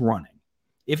if he's running.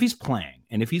 If he's playing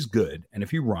and if he's good and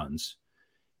if he runs,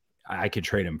 I could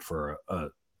trade him for a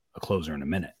closer in a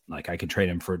minute. Like I could trade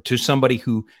him to somebody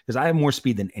because I have more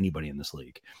speed than anybody in this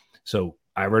league. So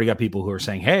I already got people who are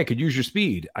saying, hey, I could use your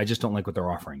speed. I just don't like what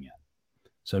they're offering yet.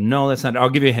 So no, that's not. I'll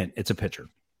give you a hint. It's a pitcher.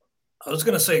 I was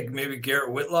going to say maybe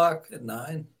Garrett Whitlock at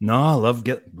 9. No, I love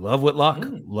Whitlock.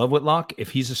 Love Whitlock. If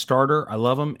he's a starter, I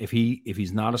love him. If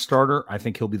he's not a starter, I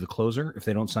think he'll be the closer if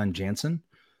they don't sign Jansen.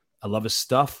 I love his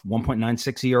stuff.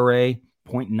 1.96 ERA,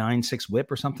 0.96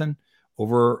 whip or something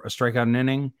over a strikeout an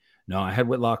inning. No, I had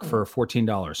Whitlock for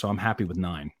 $14, so I'm happy with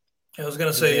 9. I was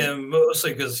going to say him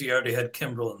mostly because he already had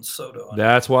Kimbrel and Soto.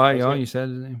 That's why you said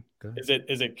his name. Is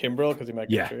it Kimbrel because he might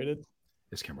get traded?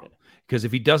 It's Kimbrel. Because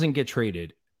if he doesn't get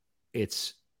traded,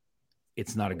 it's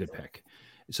not a good pick.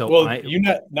 So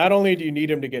not only do you need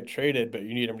him to get traded, but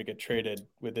you need him to get traded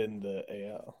within the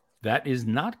AL. That is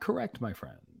not correct, my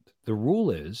friend. The rule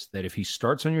is that if he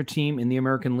starts on your team in the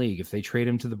American League, if they trade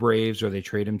him to the Braves or they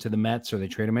trade him to the Mets or they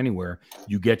trade him anywhere,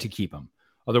 you get to keep him.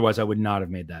 Otherwise, I would not have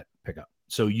made that pickup.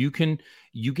 So you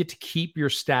get to keep your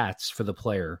stats for the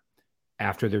player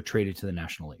after they're traded to the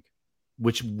National League,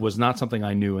 which was not something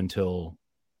I knew until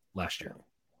last year.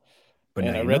 But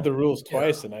I read the rules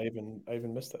twice, and I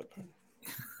even missed that part.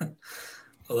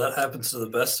 Well, that happens to the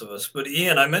best of us. But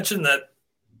Ian, I mentioned that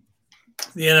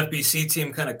the NFBC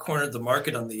team kind of cornered the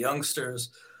market on the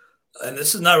youngsters. And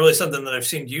this is not really something that I've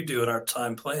seen you do in our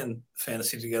time playing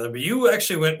fantasy together, but you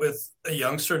actually went with a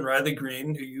youngster in Riley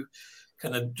Green, who you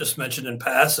kind of just mentioned in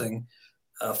passing.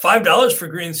 $5 for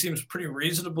Green seems pretty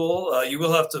reasonable. You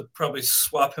will have to probably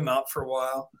swap him out for a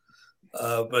while.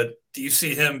 But do you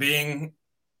see him being,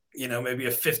 maybe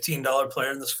a $15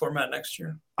 player in this format next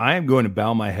year? I am going to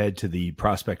bow my head to the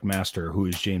prospect master, who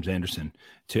is James Anderson,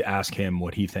 to ask him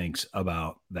what he thinks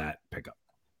about that pickup.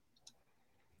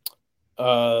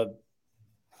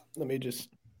 Let me just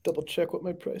double check what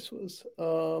my price was.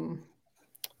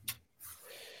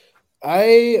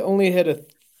 I only had a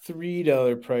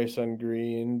 $3 price on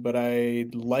Green, but I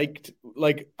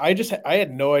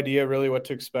had no idea really what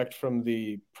to expect from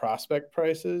the prospect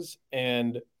prices.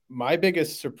 And my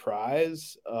biggest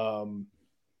surprise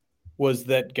was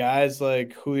that guys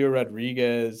like Julio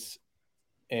Rodriguez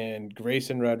and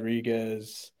Grayson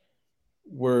Rodriguez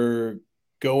were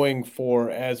going for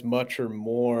as much or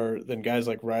more than guys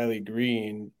like Riley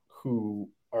Green, who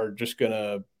are just going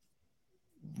to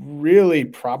really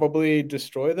probably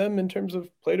destroy them in terms of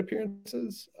plate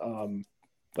appearances.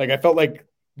 I felt like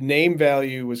name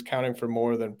value was counting for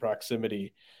more than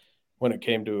proximity when it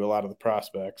came to a lot of the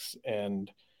prospects.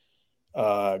 And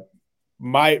I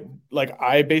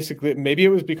basically, maybe it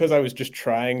was because I was just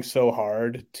trying so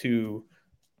hard to,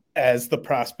 as the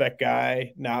prospect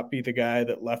guy, not be the guy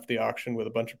that left the auction with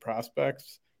a bunch of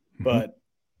prospects. Mm-hmm. But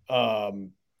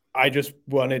I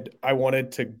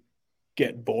wanted to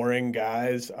get boring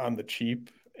guys on the cheap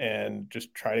and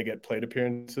just try to get plate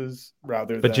appearances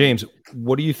rather than. But James,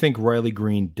 what do you think Riley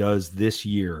Green does this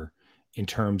year in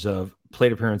terms of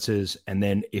plate appearances? And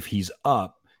then if he's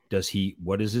up,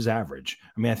 what is his average?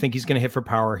 I mean, I think he's going to hit for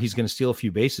power. He's going to steal a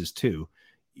few bases too.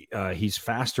 He's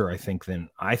faster, I think, than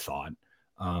I thought.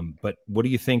 But what do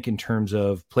you think in terms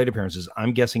of plate appearances?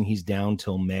 I'm guessing he's down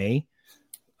till May.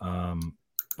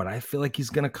 But I feel like he's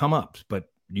going to come up, but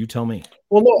you tell me.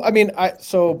 Well, no, I mean, I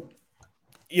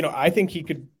think he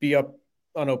could be up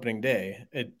on opening day.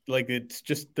 It's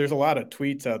just, there's a lot of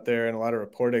tweets out there and a lot of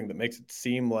reporting that makes it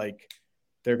seem like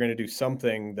they're going to do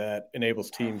something that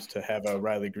enables teams to have a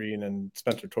Riley Green and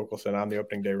Spencer Torkelson on the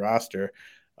opening day roster.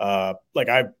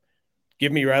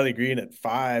 Give me Riley Green at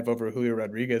 5 over Julio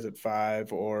Rodriguez at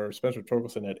 5 or Spencer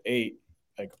Torkelson at 8,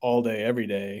 like all day, every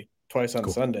day, twice on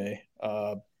Sunday.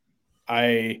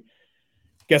 I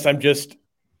guess I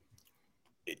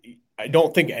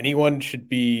don't think anyone should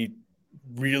be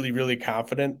really, really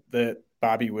confident that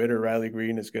Bobby Witt or Riley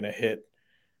Green is going to hit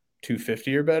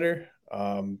 250 or better.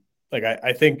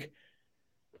 I think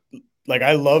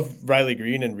I love Riley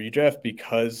Green in redraft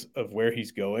because of where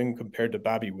he's going compared to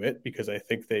Bobby Witt, because I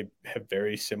think they have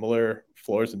very similar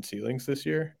floors and ceilings this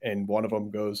year, and one of them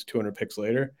goes 200 picks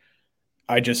later.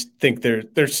 I just think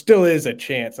there still is a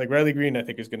chance. Like Riley Green, I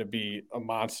think is going to be a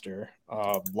monster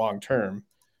long term,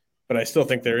 but I still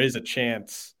think there is a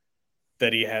chance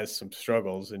that he has some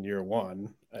struggles in year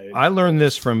one. I learned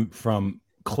this from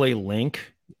Clay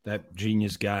Link, that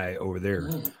genius guy over there.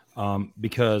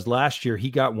 Because last year he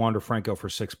got Wander Franco for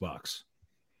 $6.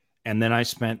 And then I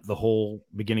spent the whole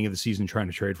beginning of the season trying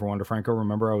to trade for Wander Franco.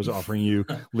 Remember, I was offering you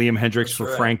Liam Hendricks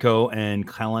for Franco and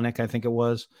Kalanick, I think it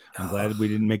was. I'm glad we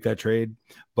didn't make that trade.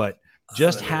 But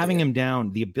just having him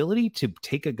down, the ability to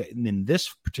take a guy in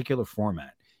this particular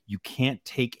format, you can't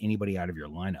take anybody out of your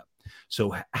lineup.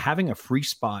 So having a free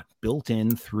spot built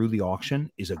in through the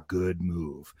auction is a good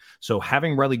move. So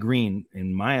having Riley Green,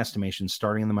 in my estimation,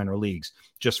 starting in the minor leagues,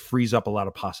 just frees up a lot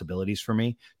of possibilities for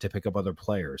me to pick up other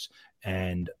players.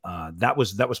 And that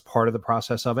was part of the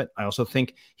process of it. I also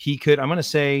think he could, I'm going to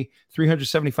say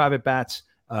 375 at bats,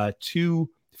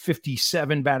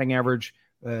 257 batting average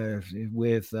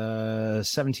with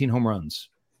 17 home runs.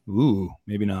 Ooh,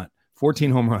 maybe not.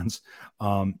 14 home runs.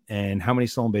 And how many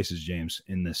stolen bases, James,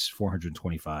 in this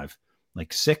 425?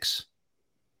 Like 6?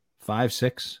 5,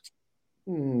 6?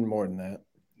 More than that.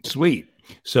 Sweet.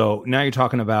 So now you're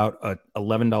talking about a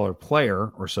 $11 player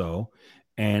or so,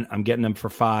 and I'm getting them for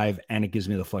 5, and it gives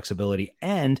me the flexibility.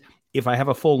 And if I have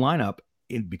a full lineup,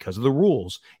 because of the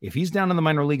rules, if he's down in the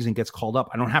minor leagues and gets called up,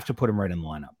 I don't have to put him right in the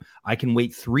lineup. I can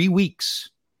wait 3 weeks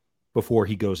before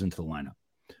he goes into the lineup,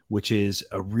 which is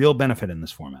a real benefit in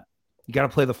this format. You got to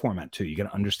play the format too. You got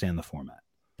to understand the format.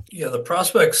 Yeah, the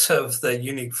prospects have that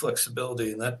unique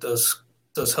flexibility, and that does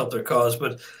help their cause.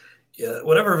 But yeah,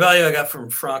 whatever value I got from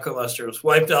Franco last year was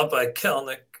wiped out by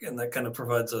Kelenic, and that kind of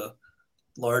provides a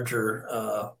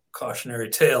larger cautionary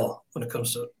tale when it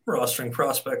comes to rostering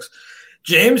prospects.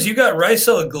 James, you got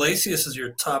Raisel Iglesias as your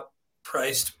top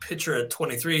priced pitcher at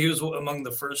 23. He was among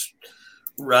the first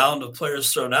round of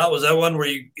players thrown out. Was that one where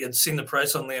you had seen the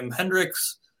price on Liam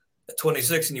Hendriks at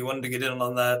 26 and you wanted to get in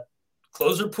on that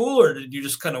closer pool, or did you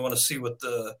just kind of want to see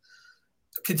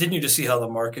continue to see how the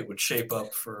market would shape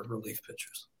up for relief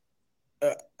pitchers?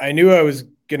 I knew I was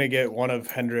going to get one of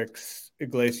Hendriks,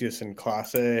 Iglesias, and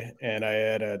Clase, and I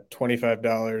had a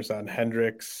 $25 on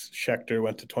Hendriks. Schechter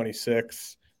went to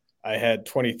 26. I had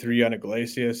 23 on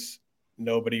Iglesias.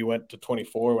 Nobody went to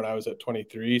 24 when I was at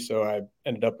 23, so I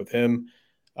ended up with him.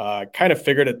 Kind of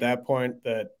figured at that point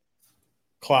that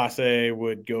Clase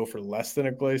would go for less than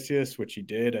Iglesias, which he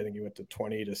did. I think he went to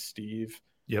 20 to Steve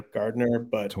Gardner.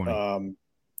 But,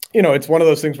 it's one of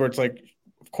those things where it's like,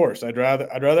 of course, I'd rather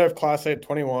have Clase at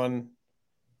 21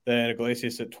 than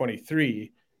Iglesias at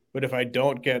 23. But if I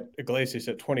don't get Iglesias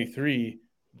at 23,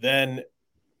 then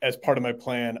as part of my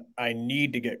plan, I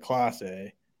need to get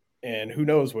Clase. And who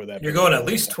knows where that you're going at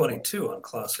least 22 on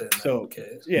Clase. So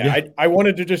case. I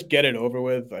wanted to just get it over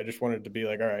with. I just wanted to be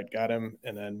like, all right, got him,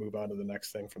 and then move on to the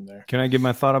next thing from there. Can I give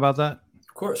my thought about that?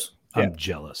 Of course. I'm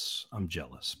jealous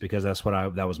because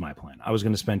that was my plan. I was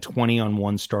going to spend 20 on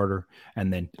one starter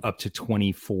and then up to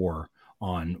 24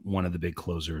 on one of the big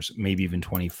closers, maybe even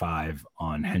 25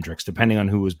 on Hendriks, depending on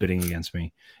who was bidding against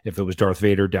me. If it was Darth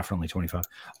Vader, definitely 25.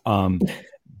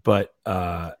 But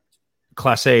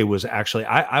Clase was actually,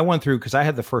 I went through because I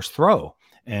had the first throw.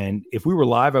 And if we were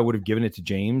live, I would have given it to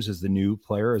James as the new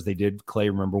player, as they did Clay.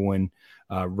 Remember when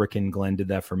Rick and Glenn did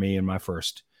that for me in my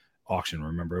first auction?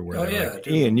 Remember where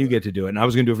Ian, you get to do it. And I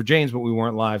was going to do it for James, but we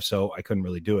weren't live, so I couldn't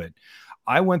really do it.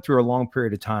 I went through a long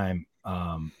period of time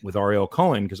with Ariel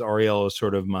Cohen because Ariel is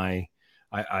sort of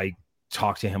I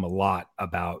talked to him a lot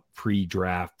about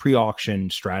pre-draft, pre-auction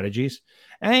strategies.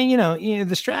 And,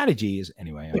 the strategy is,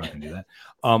 anyway, I'm not going to do that.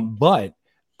 But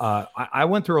I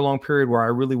went through a long period where I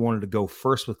really wanted to go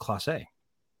first with Clase.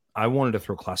 I wanted to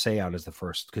throw Clase out as the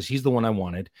first because he's the one I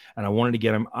wanted, and I wanted to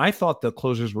get him. I thought the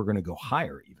closers were going to go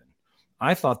higher even.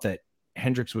 I thought that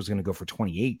Hendriks was going to go for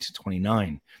 28,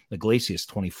 29, Iglesias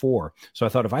 24. So I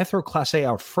thought if I throw Clase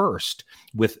out first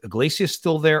with Iglesias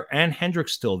still there and Hendriks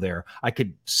still there, I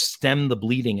could stem the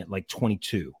bleeding at like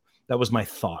 22. That was my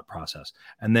thought process.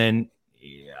 And then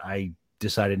I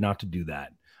decided not to do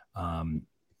that. I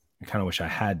kind of wish I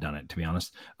had done it, to be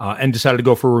honest, and decided to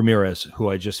go for Ramirez, who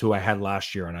I had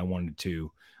last year and I wanted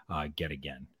to get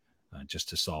again. Just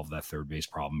to solve that third base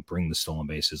problem, bring the stolen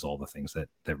bases, all the things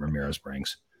that Ramirez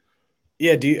brings.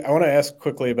 Yeah, I want to ask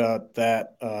quickly about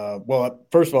that. Well,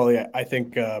 first of all, I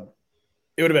think it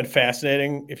would have been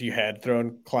fascinating if you had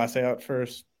thrown Clase out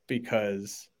first,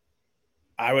 because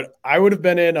I would have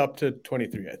been in up to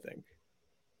 23, I think.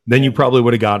 Then you probably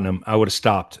would have gotten him. I would have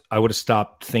stopped. I would have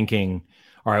stopped thinking,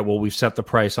 all right, well, we've set the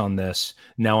price on this.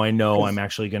 Now I know I'm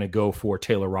actually going to go for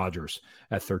Taylor Rogers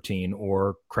at 13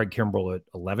 or Craig Kimbrell at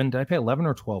 11. Did I pay 11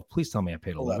 or 12? Please tell me I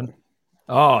paid 11.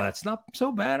 Oh, that's not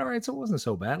so bad. All right, so it wasn't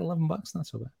so bad. $11, not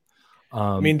so bad.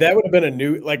 I mean, that would have been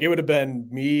it would have been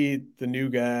me, the new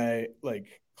guy.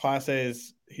 Like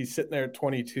Clase he's sitting there at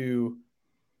 22.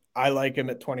 I like him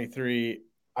at 23.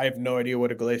 I have no idea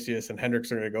what Iglesias and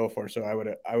Hendriks are going to go for, so I would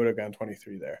have gone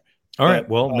 23 there. All right.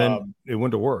 Well, then it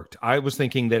wouldn't have worked. I was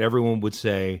thinking that everyone would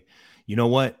say, you know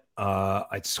what?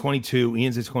 It's 22.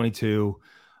 Ian's at 22.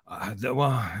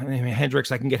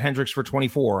 Hendriks, I can get Hendriks for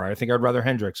 24. I think I'd rather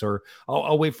Hendriks, or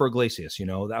I'll wait for Iglesias.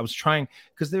 I was trying,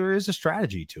 because there is a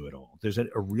strategy to it all. There's a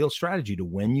real strategy to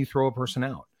when you throw a person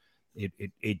out.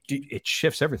 It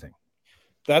shifts everything.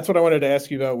 That's what I wanted to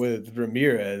ask you about with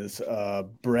Ramirez.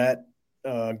 Brett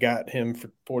got him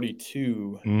for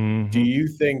 42. Mm-hmm. Do you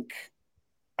think?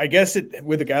 I guess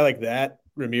with a guy like that,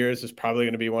 Ramirez is probably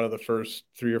going to be one of the first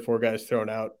 3 or 4 guys thrown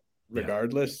out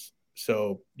regardless. Yeah.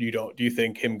 So do you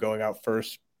think him going out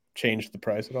first changed the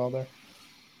price at all there?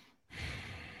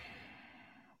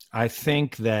 I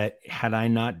think that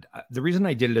the reason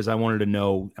I did it is I wanted to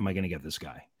know, am I going to get this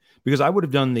guy? Because I would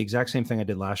have done the exact same thing I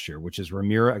did last year, which is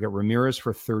Ramirez. I got Ramirez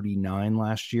for 39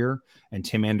 last year and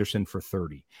Tim Anderson for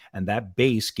 30. And that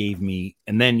base gave me,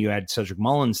 and then you add Cedric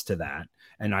Mullins to that.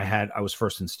 And I was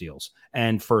first in steals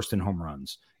and first in home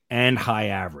runs and high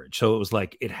average. So it was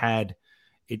like it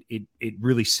it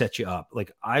really sets you up.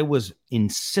 Like, I was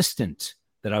insistent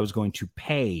that I was going to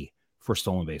pay for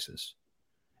stolen bases.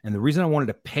 And the reason I wanted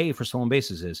to pay for stolen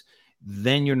bases is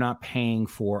then you're not paying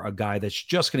for a guy that's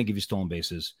just going to give you stolen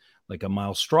bases. Like a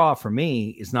Miles Straw for me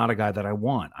is not a guy that I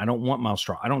want. I don't want Miles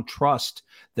Straw. I don't trust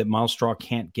that Miles Straw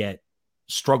can't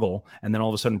struggle. And then all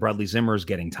of a sudden Bradley Zimmer is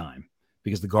getting time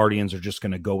because the Guardians are just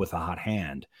going to go with a hot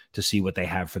hand to see what they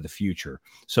have for the future.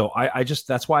 So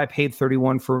that's why I paid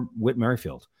 31 for Whit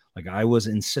Merrifield. Like, I was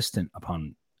insistent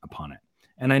upon it.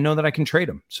 And I know that I can trade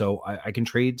him. So I can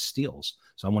trade steals.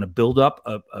 So I want to build up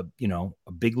a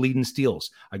big lead in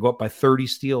steals. I go up by 30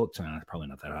 steals, probably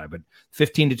not that high, but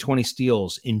 15 to 20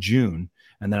 steals in June.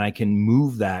 And then I can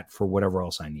move that for whatever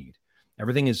else I need.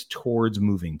 Everything is towards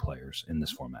moving players in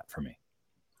this format for me.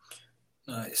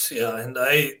 Nice. Yeah. And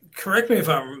correct me if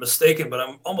I'm mistaken, but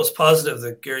I'm almost positive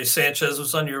that Gary Sanchez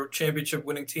was on your championship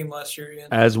winning team last year, Ian.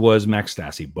 As was Max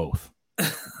Stassi, both.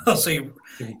 So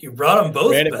you brought them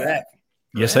both back.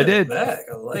 Yes, I did. Back.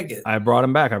 I like it. I brought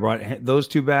him back. I brought those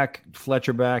two back,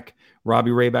 Fletcher back,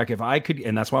 Robbie Ray back. If I could,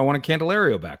 and that's why I wanted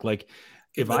Candelario back. Like,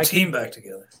 if I team back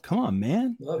together. Come on,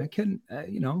 man. I can,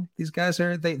 these guys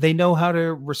they know how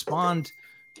to respond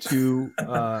to,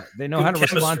 they know how to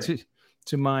respond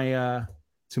to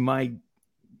my,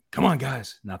 come on,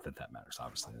 guys. Not that matters.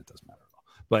 Obviously, it doesn't matter at all.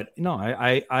 But no,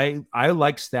 I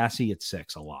like Stassi at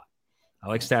 6 a lot. I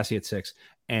like Stassi at 6.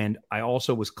 And I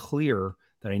also was clear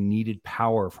that I needed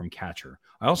power from catcher.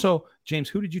 I also, James,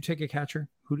 who did you take a catcher?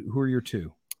 Who are your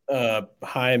two?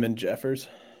 Heim and Jeffers.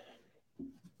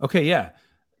 Okay, yeah.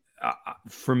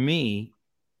 For me,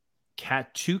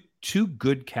 two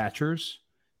good catchers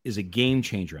is a game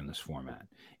changer in this format.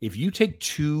 If you take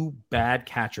two bad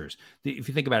catchers, if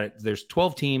you think about it, there's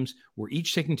 12 teams. We're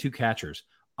each taking 2 catchers.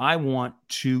 I want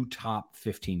 2 top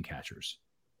 15 catchers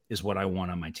is what I want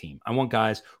on my team. I want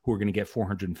guys who are going to get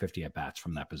 450 at bats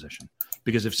from that position.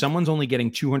 Because if someone's only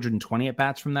getting 220 at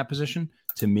bats from that position,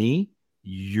 to me,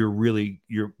 you're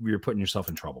putting yourself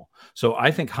in trouble. So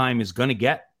I think Heim is going to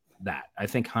get that. I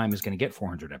think Heim is going to get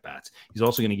 400 at bats. He's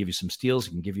also going to give you some steals.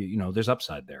 He can give you, there's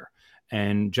upside there.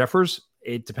 And Jeffers,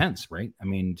 it depends, right? I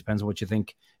mean, it depends on what you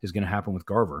think is going to happen with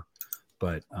Garver.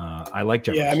 But I like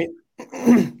Jeffers. Yeah, I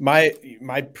mean,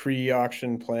 my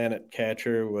pre-auction plan at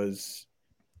catcher was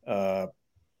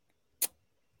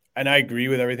and I agree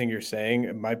with everything you're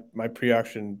saying. My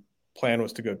pre-auction plan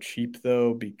was to go cheap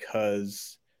though,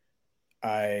 because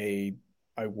I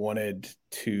wanted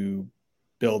to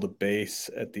build a base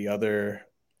at the other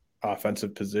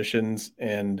offensive positions.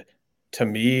 And to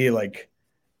me, like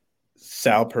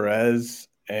Sal Perez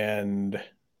and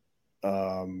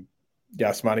Yasmani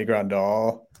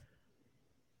Grandal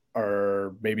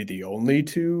are maybe the only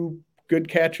 2 good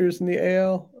catchers in the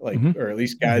AL, or at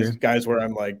least guys where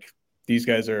I'm like, these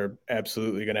guys are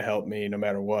absolutely going to help me no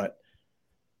matter what.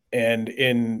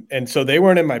 And so they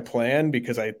weren't in my plan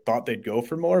because I thought they'd go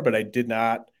for more, but I did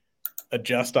not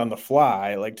adjust on the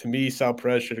fly. Like, to me, Sal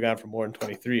Perez should have gone for more than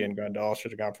 23 and Grandal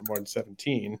should have gone for more than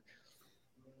 17.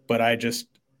 But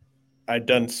I'd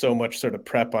done so much sort of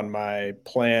prep on my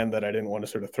plan that I didn't want to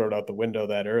sort of throw it out the window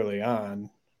that early on.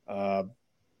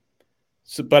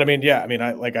 But I mean, yeah, I mean,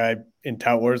 I in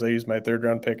Tout Wars, I used my 3rd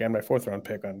round pick and my 4th round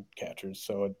pick on catchers.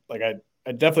 So like,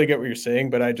 I definitely get what you're saying,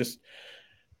 but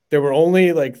there were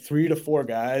only like 3 to 4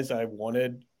 guys I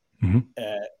wanted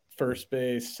at first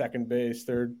base, second base,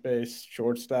 third base,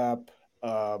 shortstop.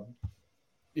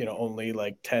 Only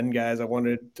like 10 guys I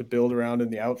wanted to build around in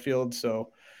the outfield.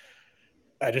 So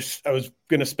I was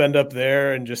going to spend up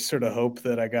there and just sort of hope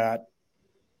that I got,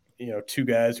 2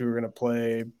 guys who were going to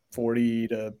play 40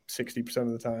 to 60%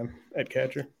 of the time at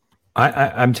catcher.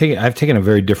 I've taken a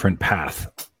very different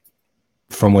path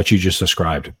from what you just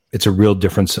described. It's a real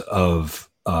difference of,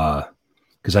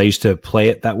 because I used to play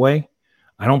it that way.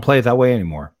 I don't play it that way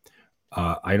anymore.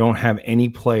 I don't have any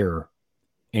player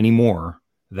anymore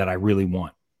that I really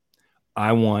want.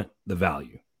 I want the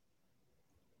value.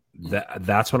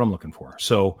 That's what I'm looking for.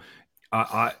 So,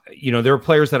 there are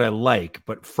players that I like,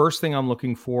 but first thing I'm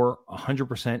looking for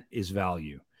 100% is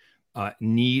value.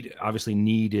 Need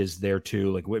is there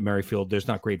too. Like Whit Merrifield, there's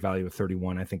not great value at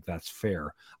 31. I think that's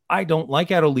fair. I don't like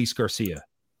Adolis Garcia.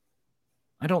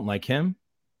 I don't like him.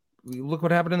 Look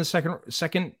what happened in the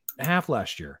second half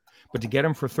last year. But to get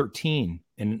him for 13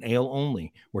 in an AL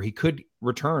only, where he could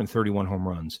return 31 home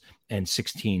runs and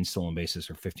 16 stolen bases,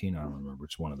 or 15, I don't remember,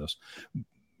 it's one of those.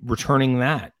 Returning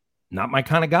that, not my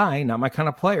kind of guy, not my kind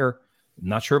of player.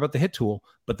 Not sure about the hit tool,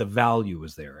 but the value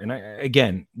is there. And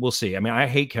again, we'll see. I mean, I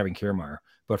hate Kevin Kiermaier,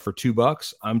 but for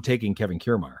 $2, I'm taking Kevin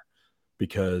Kiermaier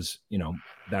because,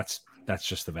 that's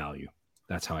just the value.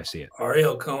 That's how I see it.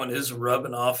 Ariel Cohen is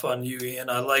rubbing off on you, Ian.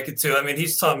 I like it too. I mean,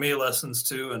 he's taught me lessons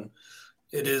too, and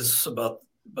it is about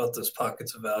those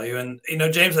pockets of value. And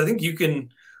James, I think you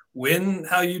can win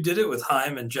how you did it with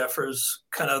Heim and Jeffers,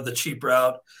 kind of the cheap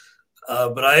route.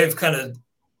 But I've kind of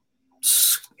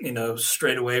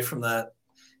strayed away from that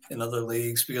in other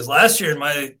leagues, because last year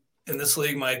in this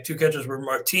league, my two catchers were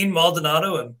Martin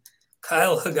Maldonado and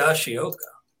Kyle Higashioka.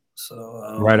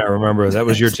 So right, I remember that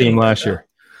was your team last year.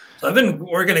 So I've been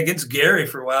working against Gary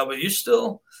for a while, but you're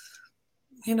still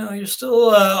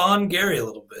on Gary a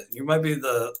little bit. You might be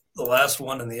the last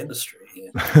one in the industry.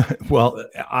 Well,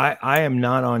 I am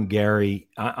not on Gary.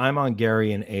 I'm on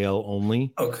Gary in AL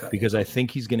only, because I think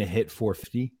he's going to hit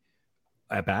 450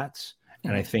 at bats,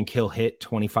 and I think he'll hit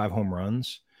 25 home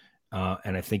runs,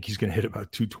 and I think he's going to hit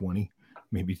about 220,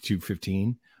 maybe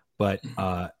 215. But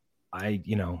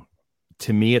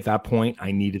to me at that point,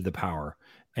 I needed the power.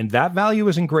 And that value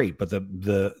isn't great, but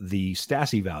the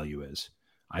Stassi value is.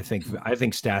 I think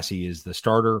Stassi is the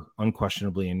starter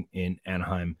unquestionably in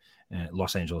Anaheim,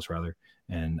 Los Angeles rather,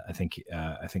 and I think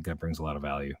that brings a lot of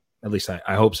value. At least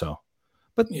I hope so.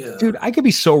 But dude, I could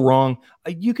be so wrong.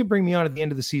 You could bring me on at the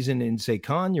end of the season and say,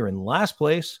 Con, you're in last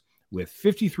place with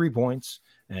 53 points,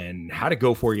 and how'd it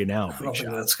go for you now? I don't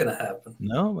think that's going to happen.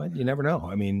 No, but you never know.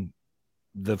 I mean,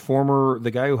 the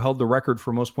guy who held the record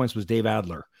for most points was Dave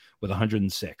Adler with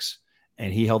 106.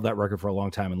 And he held that record for a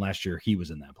long time. And last year he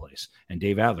was in that place. And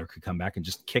Dave Adler could come back and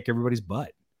just kick everybody's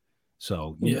butt.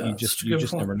 So you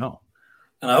just never know.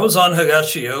 And I was on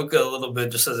Higashioka a little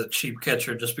bit just as a cheap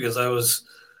catcher, just because I was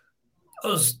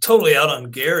totally out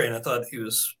on Gary, and I thought he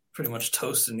was pretty much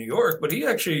toast in New York. But he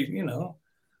actually,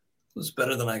 was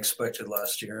better than I expected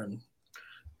last year, and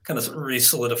kind of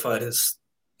re-solidified his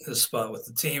spot with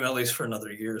the team, at least for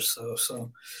another year or so.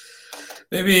 So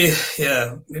maybe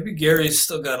Gary's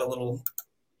still got a little,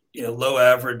 low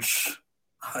average,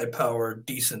 high power,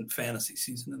 decent fantasy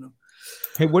season in him.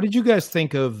 Hey, what did you guys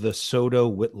think of the Soto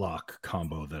Whitlock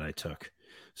combo that I took?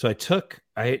 So I took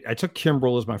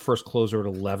Kimbrel as my first closer at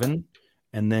 11,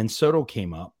 and then Soto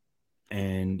came up,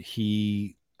 and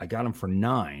I got him for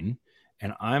 9,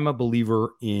 and I'm a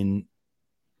believer in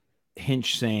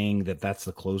Hinch saying that that's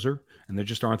the closer, and there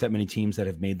just aren't that many teams that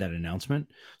have made that announcement.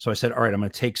 So I said, all right, I'm going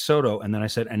to take Soto, and then I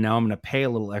said, and now I'm going to pay a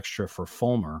little extra for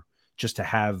Fulmer just to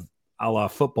have a la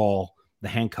football the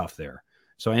handcuff there.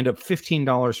 So I end up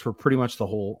 $15 for pretty much the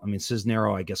whole. I mean,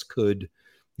 Cisnero, I guess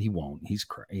he won't.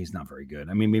 He's not very good.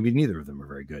 I mean, maybe neither of them are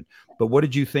very good. But what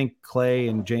did you think, Clay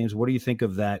and James? What do you think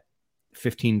of that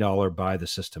 $15 buy the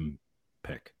system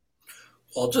pick?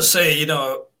 Well, I'll just say,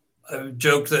 I've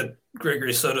joked that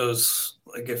Gregory Soto's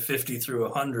like a 50 through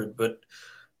 100, but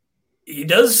he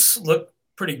does look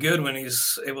pretty good when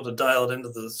he's able to dial it into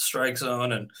the strike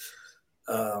zone. And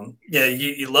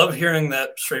you love hearing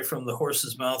that straight from the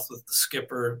horse's mouth with the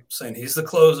skipper saying he's the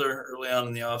closer early on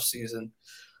in the offseason.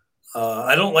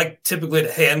 I don't like typically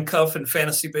to handcuff in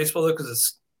fantasy baseball, though, because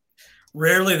it's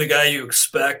rarely the guy you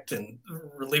expect, and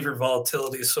reliever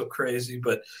volatility is so crazy.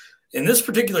 But in this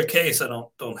particular case, I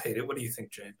don't hate it. What do you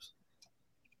think, James?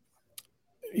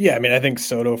 Yeah, I mean, I think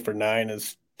Soto for 9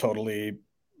 is totally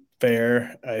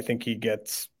fair. I think he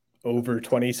gets over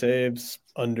 20 saves,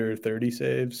 under 30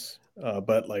 saves.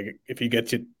 But like,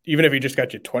 even if he just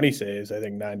got you 20 saves, I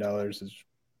think $9 is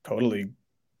totally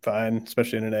fine,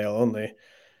 especially in an AL only.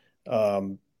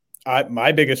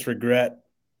 My biggest regret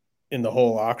in the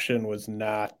whole auction was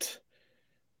not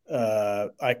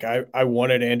I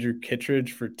wanted Andrew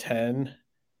Kittredge for 10,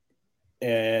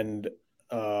 and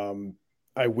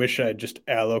I wish I just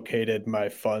allocated my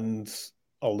funds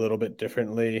a little bit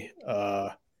differently.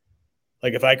 Like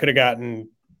if I could have gotten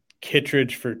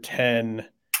Kittredge for 10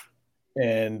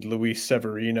 and Luis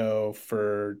Severino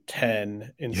for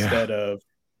 10 instead of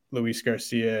Luis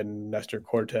Garcia and Nestor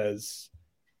Cortez,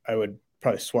 I would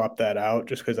probably swap that out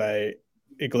just because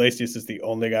Iglesias is the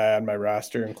only guy on my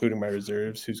roster, including my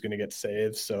reserves, who's going to get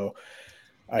saves. So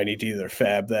I need to either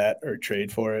fab that or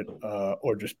trade for it,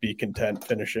 or just be content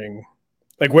finishing.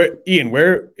 Like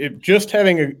if just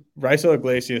having a Raisel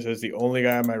Iglesias as the only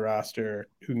guy on my roster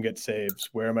who can get saves,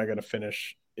 where am I going to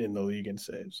finish in the league in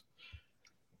saves?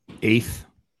 8th.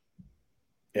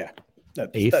 Yeah.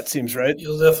 That seems right.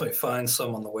 You'll definitely find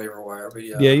some on the waiver wire, but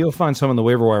yeah, you'll find some on the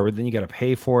waiver wire, but then you got to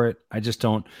pay for it. I just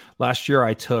don't. Last year,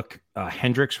 I took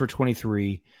Hendricks for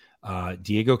 23,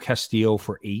 Diego Castillo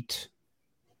for 8,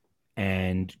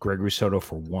 and Gregory Soto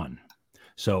for 1.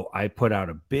 So I put out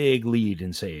a big lead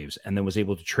in saves, and then was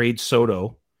able to trade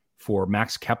Soto for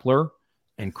Max Kepler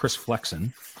and Chris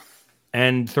Flexen,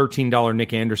 and $13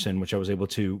 Nick Anderson, which I was able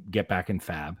to get back in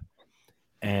fab.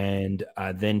 and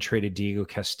then traded Diego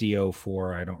Castillo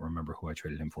for, I don't remember who I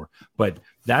traded him for, but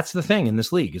that's the thing in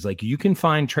this league is like, you can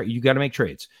find, you got to make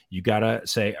trades. You got to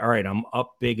say, all right, I'm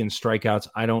up big in strikeouts.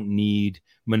 I don't need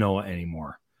Manoah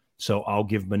anymore. So I'll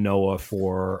give Manoah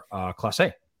for Class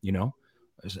A,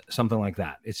 something like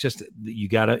that. It's just, you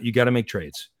gotta make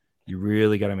trades. You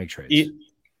really got to make trades.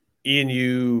 Ian,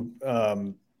 you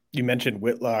mentioned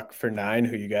Whitlock for 9,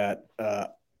 who you got.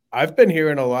 I've been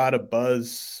hearing a lot of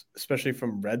buzz, especially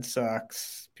from Red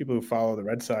Sox, people who follow the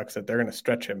Red Sox, that they're going to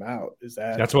stretch him out.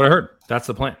 That's what I heard. That's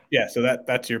the plan. Yeah. So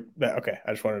that's okay.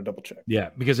 I just wanted to double check.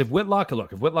 Yeah. Because if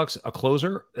Whitlock's a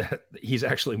closer, he's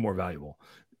actually more valuable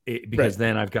because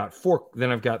then I've got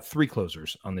 3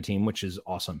 closers on the team, which is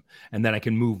awesome. And then I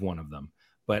can move one of them.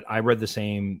 But I read the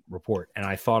same report and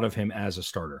I thought of him as a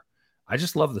starter. I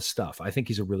just love the stuff. I think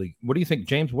he's what do you think,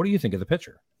 James? What do you think of the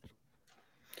pitcher?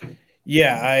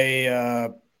 Yeah,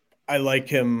 I like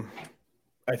him.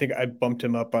 I think I bumped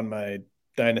him up on my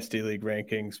Dynasty League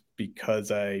rankings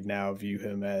because I now view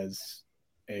him as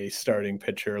a starting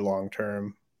pitcher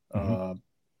long-term.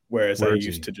 Whereas I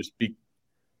used to just be,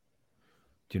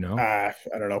 do you know? I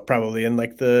don't know, probably in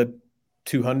like the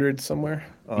 200s somewhere.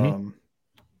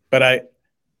 But I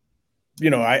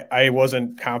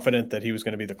wasn't confident that he was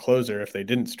going to be the closer if they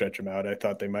didn't stretch him out. I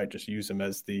thought they might just use him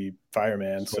as the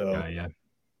fireman.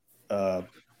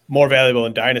 More valuable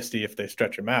in Dynasty if they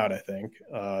stretch him out, I think.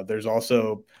 There's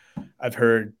also, I've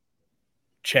heard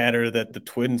chatter that the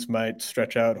Twins might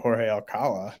stretch out Jorge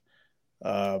Alcala,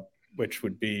 which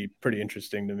would be pretty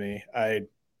interesting to me. I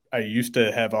used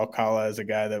to have Alcala as a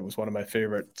guy that was one of my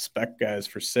favorite spec guys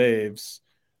for saves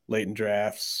late in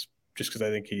drafts, just because I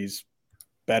think he's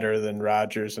better than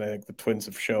Rodgers, and I think the Twins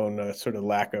have shown a sort of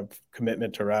lack of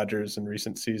commitment to Rodgers in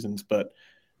recent seasons. But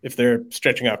if they're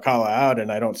stretching Alcala out, and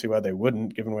I don't see why they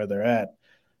wouldn't, given where they're at,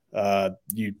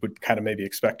 you would kind of maybe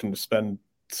expect him to spend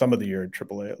some of the year in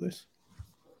AAA at least.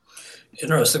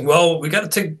 Interesting. Well, we got to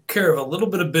take care of a little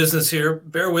bit of business here.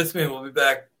 Bear with me, and we'll be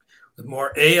back with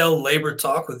more AL Labor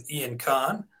Talk with Ian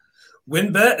Kahn.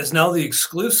 WynnBET is now the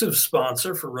exclusive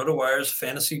sponsor for RotoWire's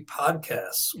fantasy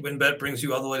podcasts. WynnBET brings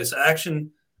you all the latest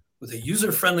action with a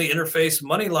user-friendly interface,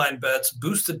 money line bets,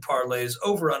 boosted parlays,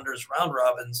 over-unders, round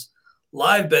robins,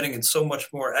 live betting, and so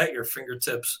much more at your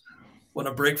fingertips. Want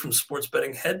a break from sports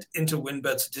betting? Head into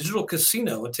WynnBET's digital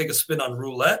casino and take a spin on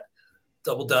roulette,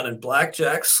 double down in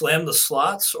blackjack, slam the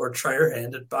slots, or try your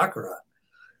hand at baccarat.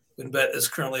 WynnBET is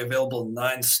currently available in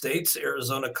 9 states: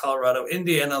 Arizona, Colorado,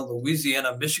 Indiana,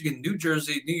 Louisiana, Michigan, New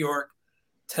Jersey, New York,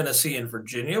 Tennessee, and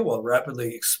Virginia, while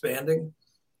rapidly expanding.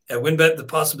 At WynnBET, the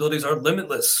possibilities are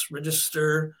limitless.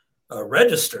 Register at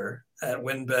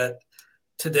WynnBET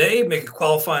today, make a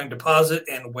qualifying deposit,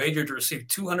 and wager to receive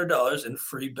 $200 in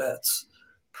free bets.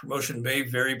 Promotion may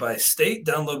vary by state.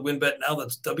 Download WynnBET now.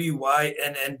 That's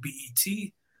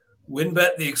WYNNBET.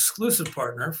 WynnBET, the exclusive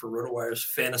partner for RotoWire's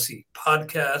fantasy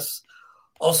podcasts.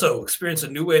 Also, experience a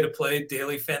new way to play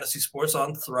daily fantasy sports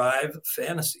on Thrive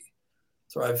Fantasy.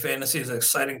 Thrive Fantasy is an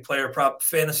exciting player prop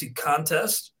fantasy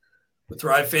contest. With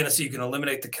Thrive Fantasy, you can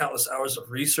eliminate the countless hours of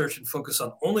research and focus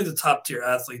on only the top-tier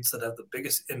athletes that have the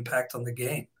biggest impact on the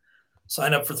game.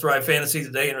 Sign up for Thrive Fantasy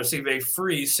today and receive a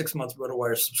free 6-month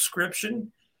RotoWire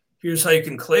subscription. Here's how you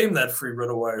can claim that free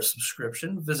RotoWire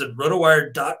subscription. Visit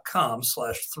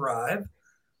rotowire.com/thrive.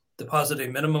 Deposit a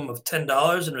minimum of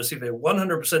 $10 and receive a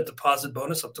 100% deposit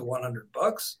bonus up to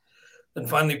 $100. Then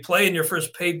finally play in your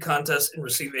first paid contest and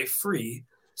receive a free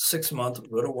 6-month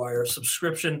RotoWire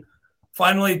subscription.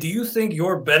 Finally, do you think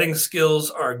your betting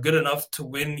skills are good enough to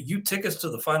win you tickets to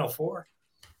the Final Four?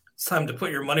 It's time to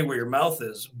put your money where your mouth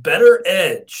is. Better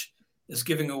Edge is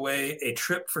giving away a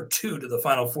trip for 2 to the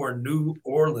Final Four in New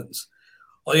Orleans.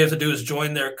 All you have to do is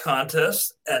join their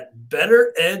contest at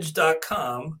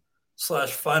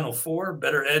betteredge.com/Final Four.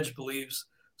 Better Edge believes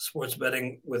sports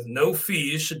betting with no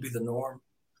fees should be the norm.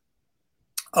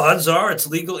 Odds are it's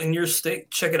legal in your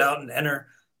state. Check it out and enter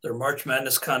their March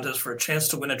Madness contest for a chance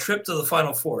to win a trip to the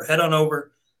Final Four. Head on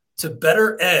over to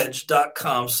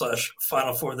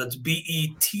betteredge.com/Final Four. That's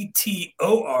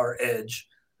BETTOR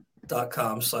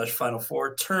edge.com/Final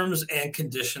Four. Terms and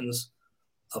conditions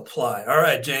apply. All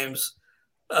right, James.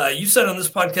 You said on this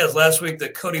podcast last week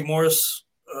that Cody Morris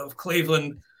of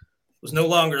Cleveland was no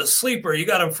longer a sleeper. You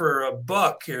got him for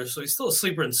 $1 here, so he's still a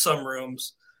sleeper in some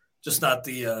rooms, just not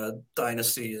the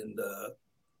Dynasty and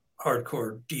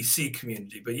hardcore DC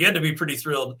community. But you had to be pretty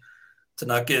thrilled to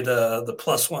not get the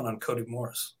 +1 on Cody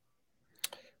Morris.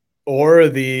 Or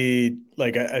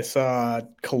I saw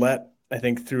Collette, I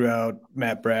think, threw out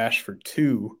Matt Brash for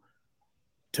 2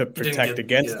 to protect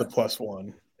against the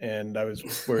 +1. And I was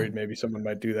worried maybe someone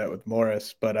might do that with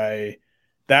Morris, but I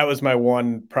that was my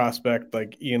one prospect,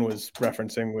 like Ian was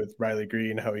referencing with Riley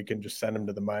Green, how he can just send him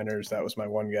to the minors. That was my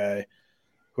one guy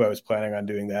who I was planning on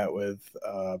doing that with.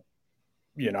 I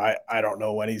don't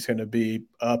know when he's going to be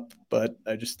up, but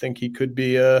I just think he could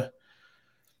be a,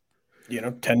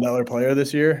 $10 player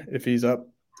this year if he's up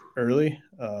early.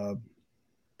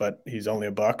 But he's only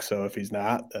 $1. So if he's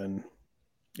not, then,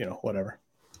 whatever.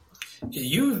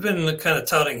 You've been kind of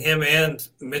touting him and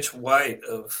Mitch White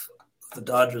of the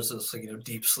Dodgers as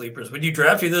deep sleepers. Would you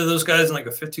draft either of those guys in like a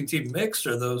 15-team mix,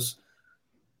 or those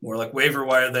more like waiver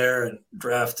wire there and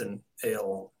draft in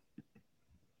AL?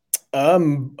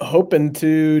 I'm hoping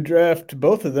to draft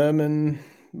both of them in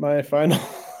my final.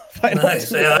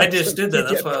 Nice. Yeah, I just did that.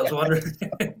 That's why I was wondering.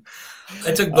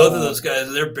 I took both of those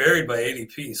guys. They're buried by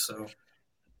ADP, so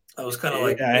I was kind of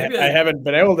like, I haven't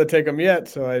been able to take them yet,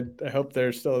 so I hope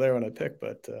they're still there when I pick.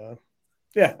 But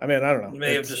yeah, I mean, I don't know. You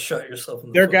may have just shot yourself in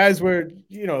the They're foot. guys where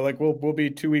we'll be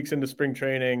 2 weeks into spring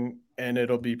training, and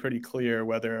it'll be pretty clear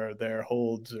whether they're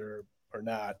holds or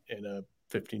not in a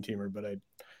 15-teamer. But I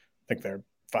think they're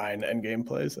fine end game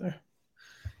plays there.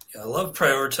 Yeah, I love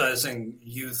prioritizing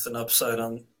youth and upside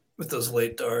with those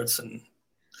late darts, and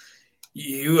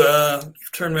you've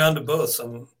turned me on to both. So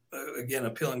I'm again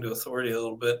appealing to authority a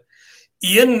little bit.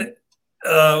 Ian,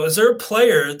 was there a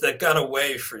player that got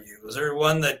away for you? Was there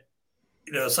one that,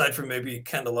 aside from maybe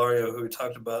Candelario, who we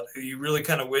talked about, who you really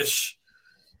kind of wish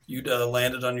you'd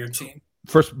landed on your team?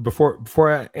 First,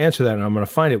 before I answer that, and I'm going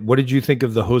to find it, what did you think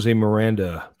of the Jose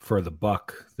Miranda for the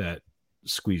Buck that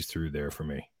squeezed through there for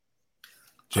me?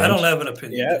 James? I don't have an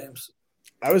opinion, Yeah. James.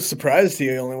 I was surprised he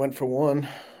only went for one.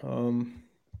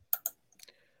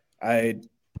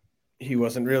 He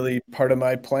wasn't really part of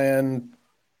my plan,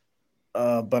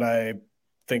 but I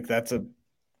think that's a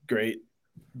great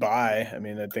buy. I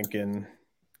mean,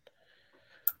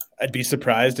 I'd be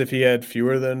surprised if he had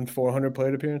fewer than 400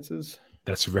 plate appearances.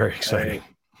 That's very exciting.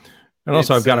 And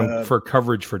also, I've got him for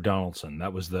coverage for Donaldson.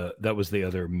 That was the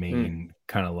other main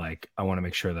kind of like, I want to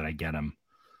make sure that I get him.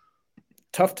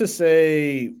 Tough to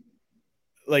say.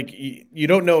 Like, you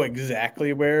don't know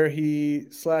exactly where he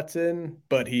slots in,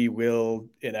 but he will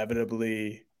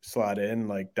inevitably slot in.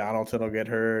 Like, Donaldson will get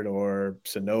hurt, or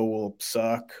Sano will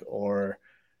suck, or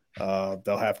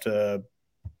they'll have to,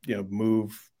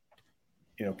 move,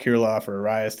 Kirilloff or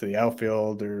Arias to the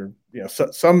outfield, or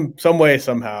some way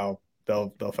somehow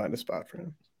they'll find a spot for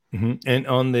him. Mm-hmm. And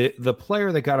on the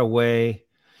player that got away,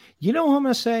 who I'm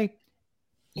gonna say?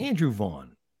 Andrew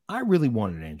Vaughn. I really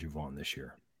wanted Andrew Vaughn this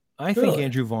year. I think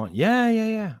Andrew Vaughn.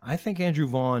 Yeah. I think Andrew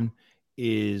Vaughn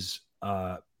is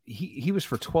he was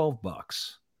for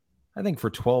 $12. I think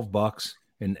for $12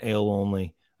 in AL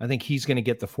only, I think he's going to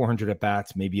get the 400 at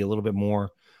bats, maybe a little bit more.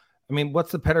 I mean,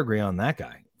 what's the pedigree on that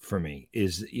guy for me?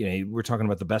 Is we're talking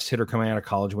about the best hitter coming out of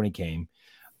college when he came.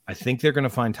 I think they're going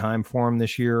to find time for him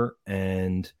this year,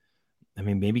 and I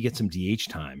mean, maybe get some DH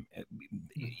time.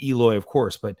 Eloy, of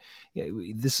course, but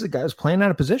this is a guy who's playing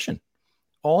out of position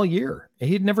all year.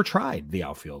 He had never tried the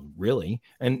outfield, really.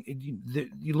 And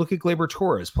you look at Gleyber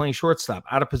Torres playing shortstop,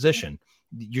 out of position.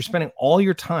 You're spending all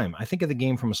your time. I think of the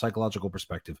game from a psychological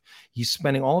perspective. He's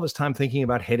spending all of his time thinking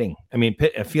about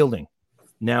fielding.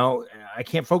 Now, I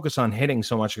can't focus on hitting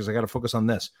so much because I got to focus on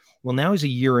this. Well, now he's a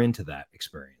year into that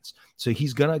experience. So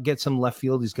he's going to get some left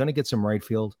field. He's going to get some right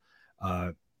field.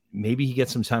 Maybe he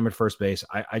gets some time at first base.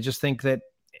 I just think that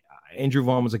Andrew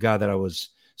Vaughn was a guy that I was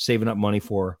saving up money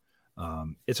for.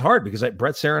 It's hard because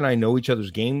Brett, Sarah, and I know each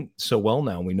other's game so well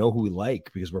now. And we know who we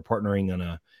like because we're partnering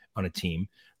on a team,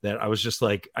 that I was just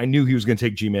like, I knew he was going to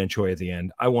take G-Man Choi at the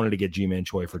end. I wanted to get G-Man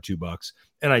Choi for $2,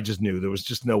 and I just knew there was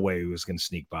just no way he was going to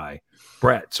sneak by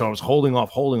Brett. So I was holding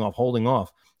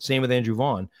off. Same with Andrew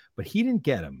Vaughn, but he didn't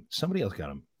get him. Somebody else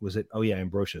got him. Was it? Oh yeah,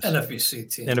 Ambrosius.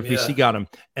 NFBC team. NFBC got him.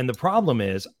 And the problem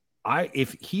is,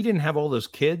 if he didn't have all those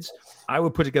kids, I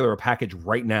would put together a package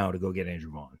right now to go get Andrew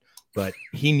Vaughn. But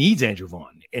he needs Andrew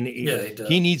Vaughn, and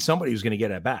he needs somebody who's going to get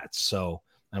at bats. So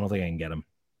I don't think I can get him.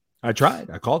 I tried.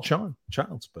 I called Sean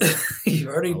Childs, but you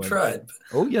already tried.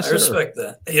 Oh yes, I respect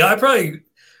that. Yeah, I probably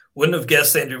wouldn't have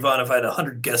guessed Andrew Vaughn if I had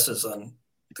 100 guesses on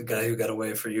the guy who got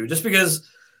away for you. Just because,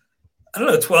 I don't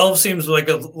know, 12 seems like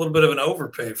a little bit of an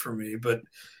overpay for me. But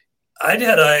I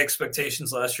had high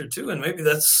expectations last year too, and maybe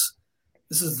this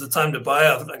is the time to buy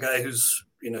off a guy whose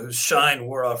shine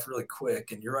wore off really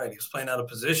quick. And you're right, he was playing out of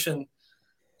position.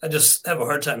 I just have a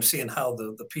hard time seeing how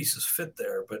the pieces fit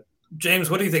there. But James,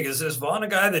 what do you think? Is Vaughn a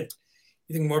guy that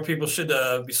you think more people should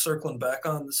be circling back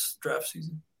on this draft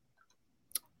season?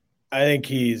 I think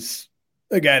he's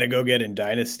a guy to go get in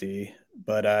Dynasty,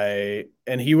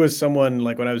 and he was someone,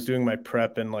 like, when I was doing my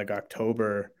prep in like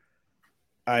October,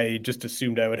 I just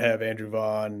assumed I would have Andrew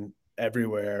Vaughn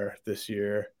everywhere this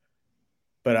year,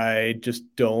 but I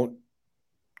just don't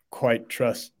quite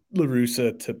trust La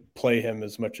Russa to play him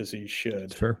as much as he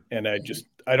should. Sure. And I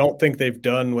don't think they've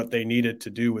done what they needed to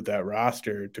do with that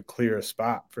roster to clear a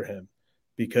spot for him,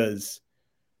 because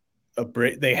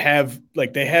they have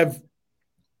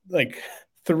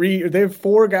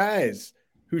four guys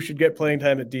who should get playing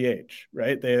time at DH,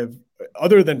 right? They have,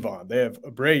 other than Vaughn, they have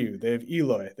Abreu, they have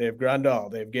Eloy, they have Grandal,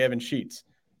 they have Gavin Sheets.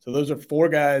 So those are four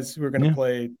guys who are going to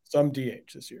play some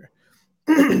DH this year.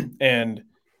 And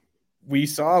we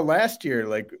saw last year,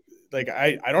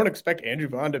 I don't expect Andrew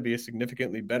Vaughn to be a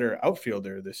significantly better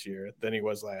outfielder this year than he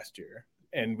was last year.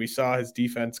 And we saw his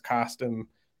defense cost him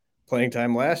playing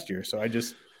time last year. So I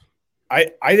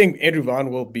think Andrew Vaughn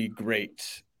will be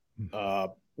great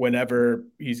whenever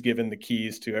he's given the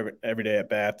keys to everyday at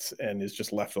bats and is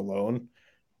just left alone.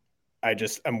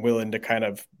 I'm willing to kind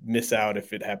of miss out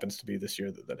if it happens to be this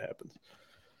year that happens.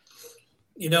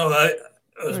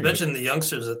 I was mentioning the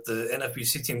youngsters that the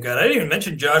NFBC team got. I didn't even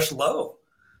mention Josh Lowe.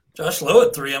 Josh Lowe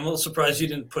at 3. I'm a little surprised you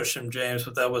didn't push him, James,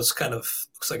 but that was kind of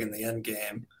looks like in the end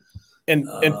game. And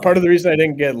part of the reason I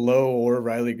didn't get Lowe or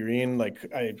Riley Green,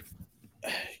 I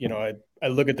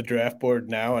look at the draft board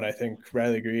now and I think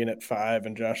Riley Green at 5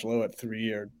 and Josh Lowe at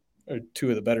 3 are two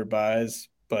of the better buys.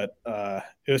 But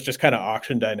it was just kind of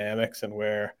auction dynamics and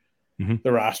where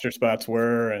the roster spots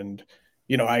were. And,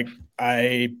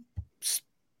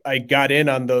 I got in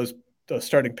on those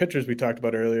starting pitchers we talked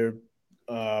about earlier,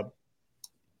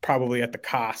 probably at the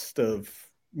cost of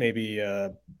maybe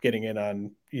getting in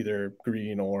on either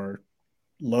Green or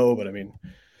Lowe. But I mean,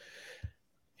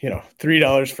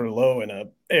 $3 for Lowe in a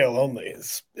AL only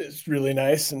is really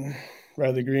nice. And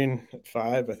Riley Green at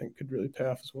 5, I think could really pay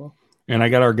off as well. And I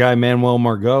got our guy Manuel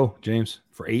Margot, James,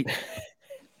 for 8.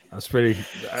 That's pretty.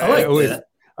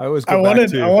 I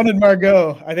wanted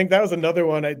Margot. I think that was another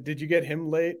one. Did you get him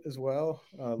late as well?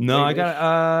 No, I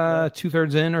got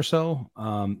 2/3 in or so.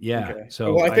 Yeah. Okay.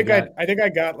 So I think I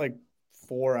got like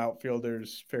 4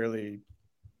 outfielders fairly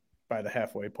by the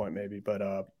halfway point, maybe. But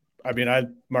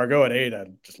Margot at 8, I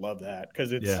just love that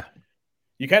because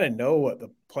you kind of know what the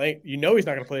play. He's not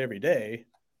going to play every day,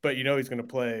 but he's going to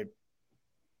play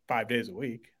 5 days a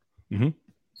week.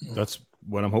 Mm-hmm. That's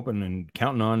what I'm hoping and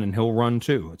counting on, and he'll run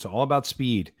too. It's all about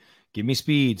speed. Give me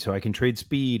speed so I can trade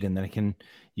speed, and then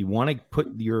you want to put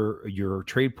your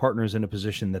trade partners in a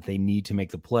position that they need to make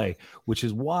the play, which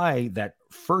is why that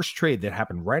first trade that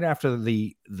happened right after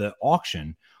the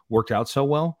auction worked out so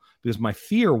well, because my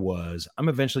fear was I'm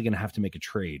eventually going to have to make a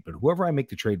trade, but whoever I make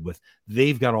the trade with,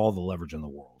 they've got all the leverage in the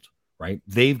world, right?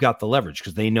 They've got the leverage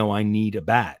because they know I need a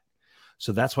bat.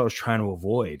 So that's what I was trying to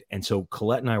avoid. And so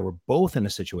Colette and I were both in a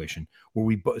situation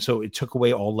where so it took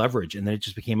away all leverage, and then it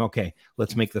just became, okay,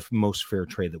 let's make the most fair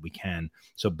trade that we can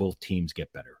so both teams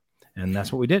get better. And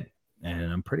that's what we did.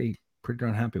 And I'm pretty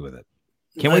darn happy with it.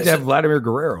 Can't wait to have Vladimir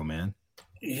Guerrero, man.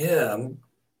 Yeah,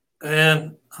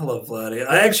 man, I love Vladdy.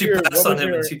 I actually passed on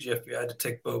him in TGFB. I had to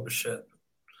take Bo Bichette.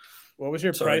 What was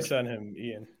your price on him,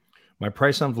 Ian? My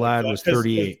price on Vlad was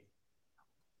 38.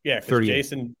 Yeah, 38.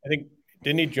 Jason, I think,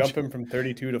 didn't he jump him from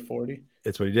 32 to 40?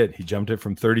 That's what he did. He jumped it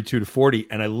from 32 to 40.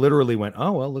 And I literally went,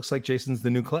 oh, well, looks like Jason's the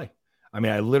new Clay. I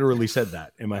mean, I literally said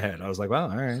that in my head. I was like,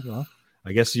 well, all right, well,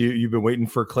 I guess you've been waiting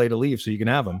for Clay to leave so you can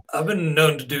have him. I've been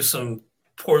known to do some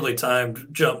poorly timed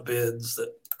jump bids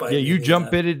that bite. Yeah, you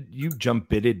jump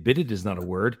bidded. Bidded is not a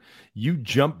word. You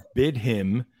jump bid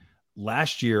him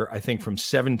last year, I think, from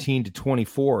 17 to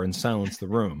 24 and silenced the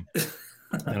room.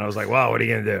 And I was like, wow, what are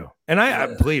you going to do? And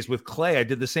I'm pleased with Clay. I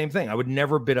did the same thing. I would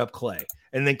never bid up Clay.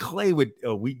 And then Clay would,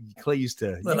 Clay used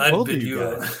to. Then I'd bid you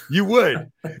up. You would.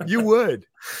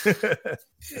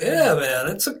 Yeah, man.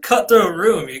 It's a cutthroat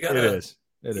room. You got to.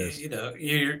 It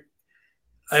is.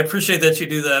 I appreciate that you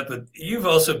do that, but you've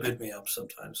also bid me up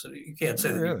sometimes. So you can't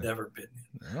say that you've never bid me.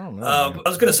 I don't know. I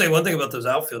was going to say one thing about those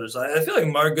outfielders. I feel like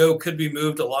Margot could be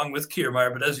moved along with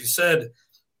Kiermaier, but as you said,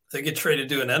 they get traded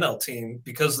to an NL team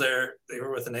because they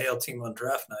were with an AL team on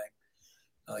draft night.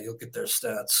 You'll get their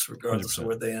stats regardless 100%. Of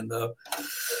where they end up.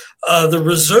 The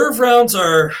reserve rounds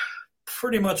are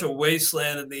pretty much a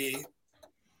wasteland in the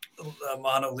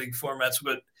mono league formats.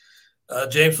 But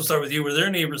James, we'll start with you. Were there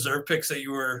any reserve picks that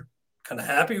you were kind of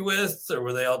happy with, or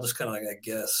were they all just kind of like, I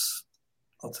guess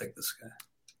I'll take this guy?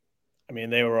 I mean,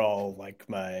 they were all like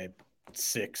my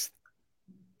 6th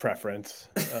preference.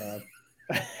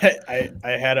 I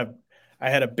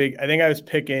had a big. I think I was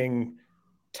picking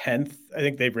 10th. I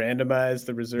think they randomized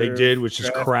the reserve. They did, which is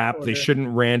crap. Order. They shouldn't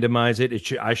randomize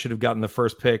it. I should have gotten the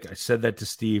first pick. I said that to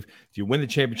Steve. If you win the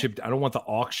championship, I don't want the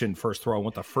auction first throw. I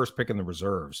want the first pick in the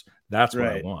reserves. That's what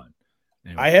I want.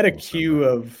 I had a queue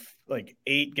of like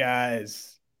 8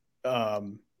 guys that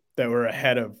were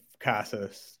ahead of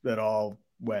Casas that all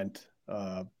went.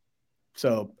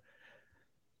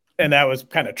 And that was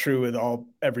kind of true with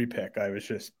every pick. I was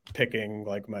just picking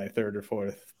like my 3rd or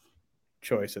 4th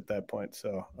choice at that point.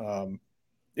 So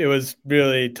it was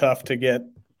really tough to get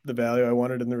the value I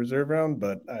wanted in the reserve round,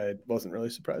 but I wasn't really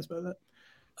surprised by that.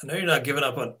 I know you're not giving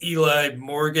up on Eli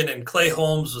Morgan, and Clay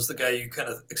Holmes was the guy you kind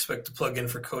of expect to plug in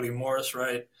for Cody Morris,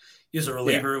 right? He's a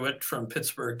reliever who went from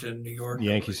Pittsburgh to New York.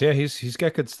 Yankees. Yeah, he's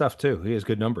got good stuff too. He has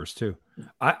good numbers too.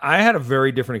 I had a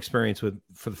very different experience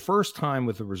for the first time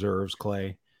with the reserves,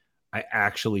 Clay. I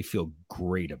actually feel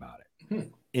great about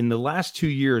it. In the last 2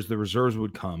 years, the reserves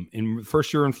would come. In the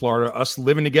first year in Florida, us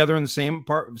living together in the same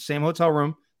hotel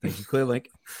room. Thank you, Clay Link.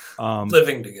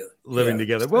 Living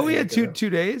together. Well, we had 2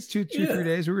 days, 3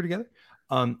 days we were together.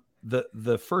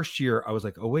 The first year, I was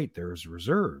like, oh wait, there's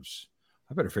reserves.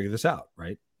 I better figure this out,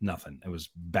 right? Nothing. It was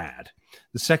bad.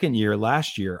 The second year,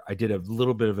 last year, I did a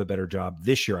little bit of a better job.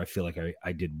 This year, I feel like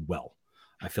I did well.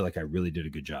 I feel like I really did a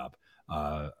good job.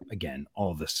 Again,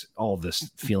 all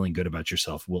this feeling good about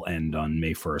yourself will end on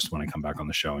May 1st when I come back on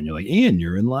the show and you're like, Ian,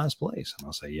 you're in last place. And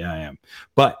I'll say, yeah, I am.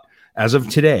 But as of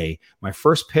today, my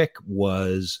first pick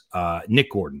was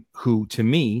Nick Gordon, who to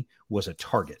me was a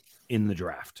target in the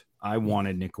draft. I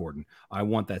wanted Nick Gordon. I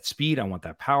want that speed. I want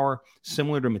that power.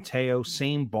 Similar to Mateo,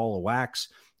 same ball of wax,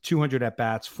 200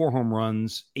 at-bats, 4 home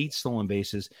runs, 8 stolen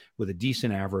bases with a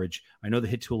decent average. I know the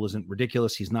hit tool isn't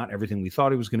ridiculous. He's not everything we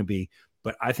thought he was going to be,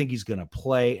 but I think he's going to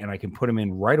play, and I can put him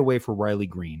in right away for Riley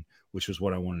Green, which was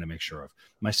what I wanted to make sure of.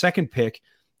 My second pick,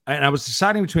 and I was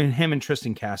deciding between him and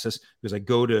Tristan Casas because I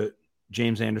go to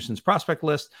James Anderson's prospect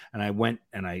list, and I went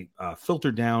and I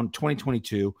filtered down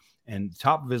 2022, and the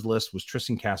top of his list was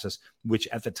Tristan Casas, which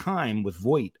at the time with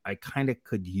Voit, I kind of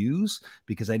could use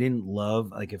because I didn't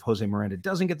love, like if Jose Miranda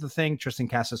doesn't get the thing, Tristan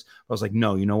Casas, I was like,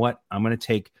 no, you know what? I'm going to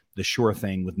take the sure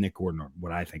thing with Nick Gordon, or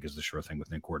what I think is the sure thing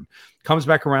with Nick Gordon. Comes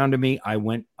back around to me. I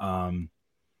went,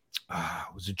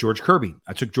 was it George Kirby?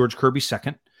 I took George Kirby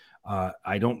second.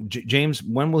 James,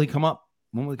 when will he come up?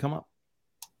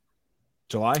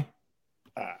 July?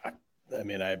 I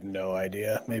mean, I have no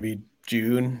idea. Maybe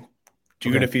June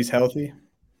okay. If he's healthy.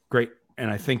 Great. And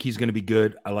I think he's going to be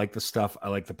good. I like the stuff. I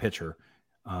like the pitcher.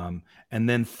 And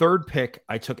then third pick,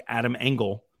 I took Adam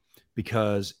Engel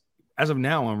because as of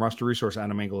now on Roster Resource,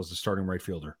 Adam Engel is the starting right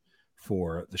fielder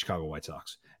for the Chicago White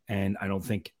Sox. And I don't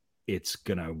think it's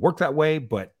going to work that way,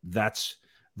 but that's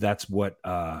what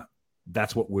I'm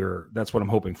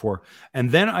hoping for.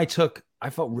 And then I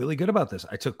felt really good about this.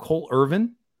 I took Cole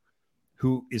Irvin,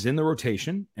 who is in the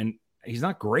rotation, and he's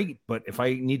not great, but if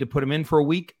I need to put him in for a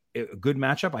week, a good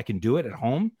matchup, I can do it at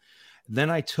home. Then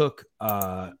I took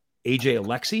AJ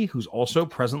Alexi, who's also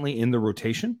presently in the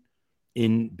rotation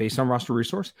based on Roster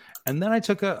Resource. And then I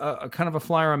took a kind of a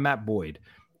flyer on Matt Boyd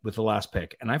with the last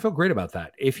pick. And I feel great about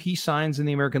that. If he signs in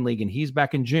the American League and he's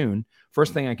back in June,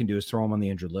 first thing I can do is throw him on the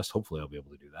injured list. Hopefully I'll be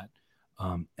able to do that.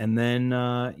 And then,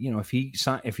 if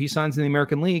he signs in the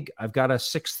American League, I've got a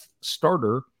 6th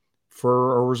starter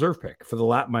for a reserve pick for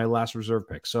my last reserve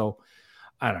pick. So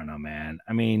I don't know, man.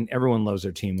 I mean, everyone loves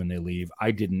their team when they leave.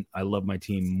 I didn't. I love my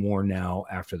team more now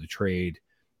after the trade.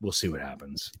 We'll see what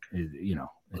happens.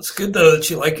 It's good though that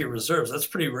you like your reserves. That's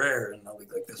pretty rare in a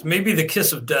league like this. Maybe the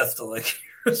kiss of death to like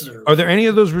your reserves. Are there any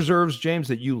of those reserves, James,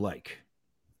 that you like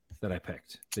that I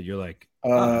picked that you're like,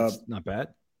 not bad?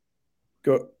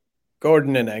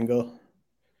 Gordon and Engel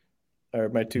are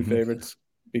my 2 favorites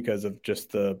because of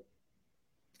just the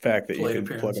fact that you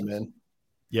can plug them in.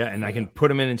 Yeah, and I can put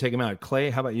them in and take them out. Clay,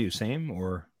 how about you? Same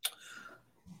or?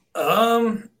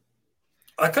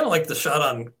 I kind of like the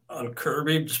shot on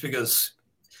Kirby just because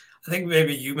I think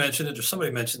maybe you mentioned it or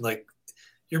somebody mentioned like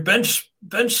your bench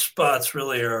spots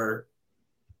really are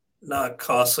not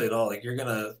costly at all. Like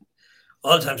a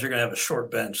lot of times you're gonna have a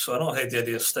short bench, so I don't hate the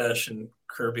idea of stashing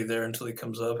Kirby there until he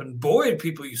comes up. And Boyd,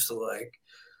 people used to like.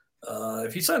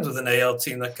 If he signs with an AL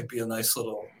team, that could be a nice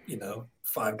little,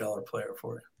 $5 player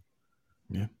for you.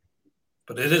 Yeah.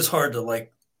 But it is hard to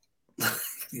like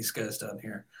these guys down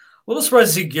here. A little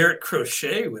surprised to see Garrett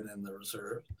Crochet within the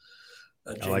reserve.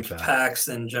 James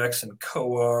Paxton, Jackson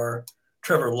Kowar,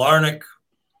 Trevor Larnach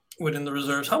within the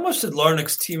reserves. How much did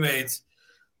Larnach's teammate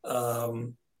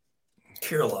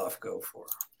Kirilloff go for?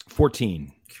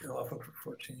 14. Kirilloff went for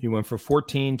 14. He went for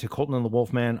 14 to Colton and the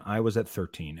Wolfman. I was at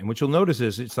 13. And what you'll notice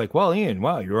is it's like, well, Ian,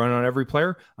 wow, you're in on every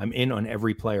player. I'm in on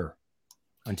every player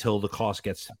until the cost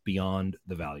gets beyond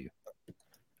the value.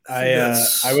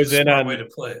 I was in on way to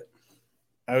play it.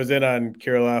 I was in on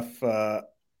Kirilloff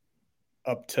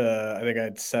up to, I think I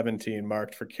had 17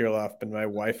 marked for Kirilloff, and my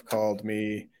wife called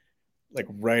me like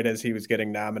right as he was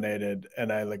getting nominated,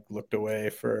 and I like looked away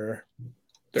for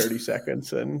 30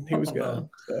 seconds and he was gone.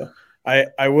 So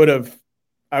I would have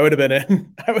been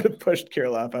in. I would have pushed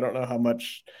Kirilloff. I don't know how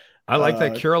much. I like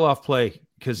that Kirilloff play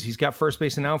because he's got first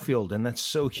base and outfield, and that's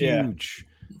so huge.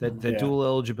 That dual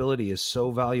eligibility is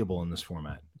so valuable in this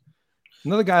format.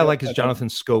 Another guy I like is Jonathan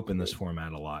Scope in this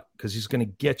format a lot because he's going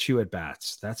to get you at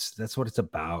bats. That's what it's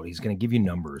about. He's going to give you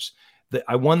numbers.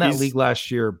 I won that league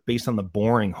last year based on the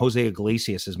boring. Jose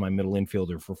Iglesias is my middle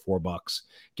infielder for $4,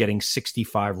 getting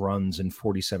 65 runs and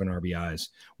 47 RBIs.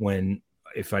 When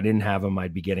if I didn't have him,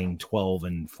 I'd be getting 12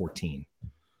 and 14.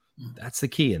 That's the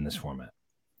key in this format.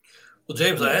 Well,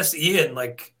 James, I asked Ian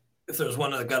like if there's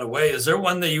one that got away. Is there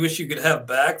one that you wish you could have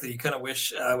back that you kind of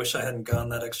wish I hadn't gone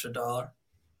that extra dollar?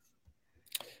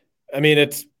 I mean,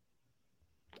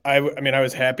 I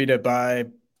was happy to buy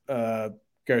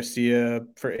Garcia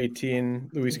for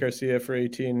 18, Luis Garcia for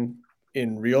 18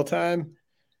 in real time.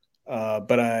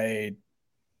 But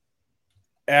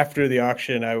after the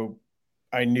auction,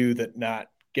 I knew that not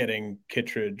getting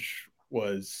Kittredge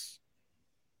was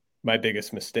my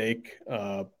biggest mistake.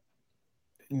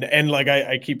 And like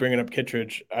I keep bringing up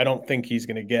Kittredge, I don't think he's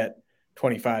going to get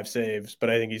 25 saves, but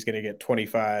I think he's going to get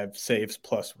 25 saves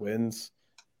plus wins,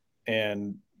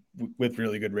 and with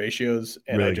really good ratios.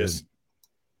 And really I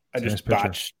just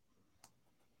botched.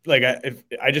 Like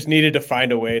I just needed to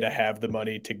find a way to have the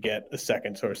money to get a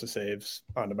second source of saves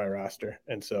onto my roster.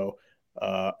 And so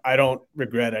I don't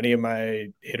regret any of my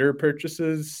hitter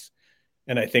purchases.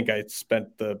 And I think I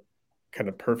spent the kind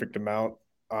of perfect amount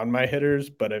on my hitters.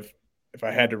 But if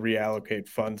I had to reallocate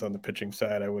funds on the pitching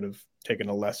side, I would have taken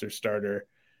a lesser starter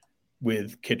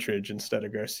with Kittredge instead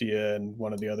of Garcia and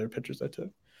one of the other pitchers I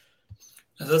took.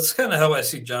 That's kind of how I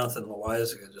see Jonathan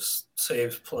Loaisiga, just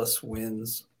saves plus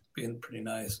wins being pretty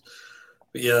nice.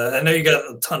 But yeah, I know you got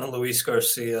a ton of Luis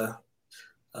Garcia,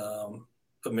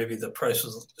 but maybe the price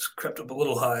was just crept up a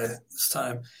little high this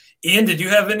time. Ian, did you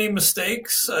have any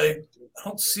mistakes? I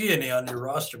don't see any on your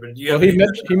roster, but do you have he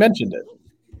mentioned it.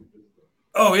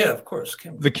 Oh yeah, of course.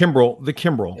 The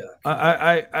Kimbrel.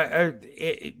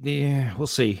 Yeah. We'll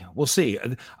see.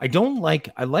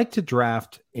 I like to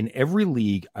draft in every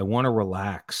league. I want to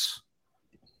relax.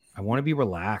 I want to be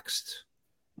relaxed.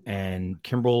 And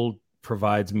Kimbrel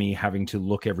provides me having to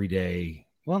look every day.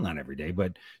 Well, not every day,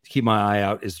 but to keep my eye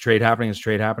out. Is trade happening? Is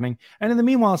trade happening? And in the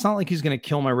meanwhile, it's not like he's going to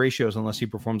kill my ratios unless he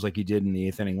performs like he did in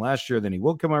the 8th inning last year. Then he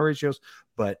will kill my ratios.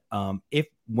 But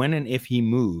if he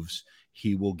moves,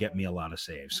 he will get me a lot of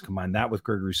saves. Combine that with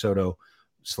Gregory Soto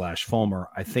 / Fulmer,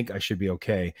 I think I should be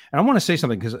okay. And I want to say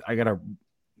something because I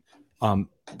want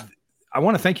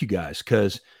to thank you guys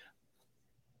because,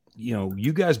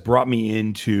 you guys brought me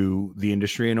into the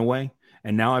industry in a way.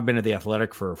 And now I've been at The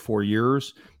Athletic for 4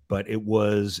 years, but it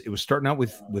was starting out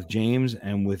with James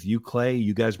and with you, Clay.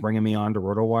 You guys bringing me on to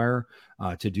RotoWire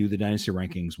to do the Dynasty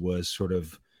rankings was sort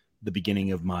of the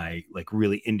beginning of my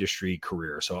really industry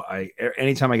career. So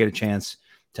anytime I get a chance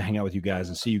to hang out with you guys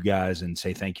and see you guys and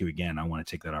say thank you again, I want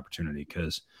to take that opportunity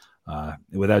because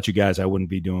without you guys, I wouldn't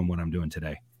be doing what I'm doing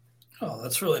today. Oh,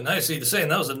 that's really nice of you to say.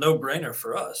 And that was a no-brainer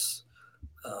for us.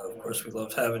 Of course, we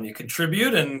loved having you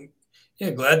contribute, and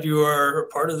glad you are a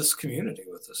part of this community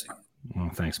with us.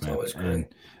 Well, thanks, man. Always great.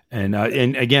 And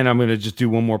again, I'm going to just do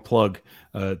one more plug.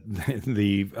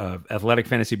 The Athletic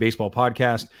Fantasy Baseball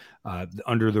podcast,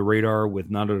 Under the Radar with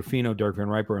Nando DeFino, Derek Van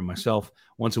Riper, and myself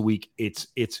once a week. It's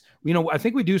I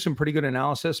think we do some pretty good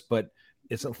analysis, but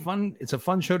it's a fun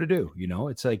show to do.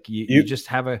 It's like you just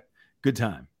have a good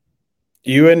time.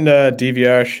 You and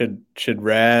DVR should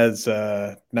razz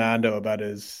Nando about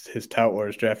his Tout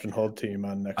Wars draft and hold team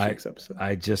on next week's episode.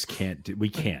 I just can't. We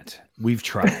can't. We've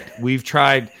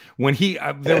tried. When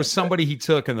there was somebody he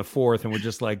took in the 4th, and we're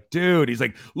just like, dude. He's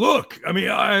like, look. I mean,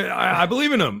 I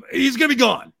believe in him. He's gonna be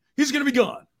gone.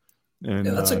 And,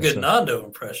 that's a good Nando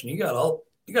impression. You got all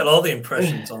the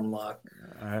impressions on lock.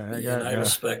 I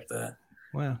respect that.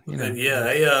 Well,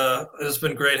 it's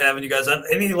been great having you guys on.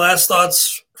 Any last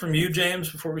thoughts from you, James,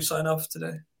 before we sign off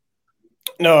today?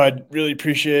 No, I'd really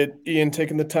appreciate Ian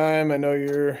taking the time. I know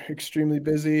you're extremely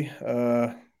busy.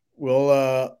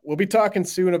 We'll be talking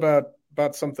soon about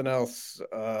something else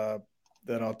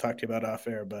that I'll talk to you about off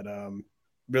air. But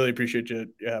really appreciate you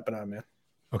hopping on, man.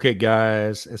 Okay,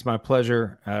 guys, it's my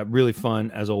pleasure. Really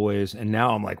fun as always. And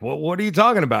now I'm like, well, what are you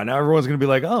talking about? Now everyone's going to be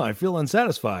like, oh, I feel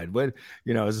unsatisfied. But,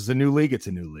 is this a new league? It's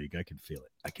a new league. I can feel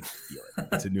it.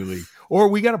 It's a new league. Or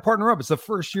we got to partner up. It's the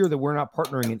first year that we're not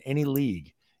partnering in any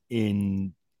league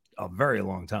in a very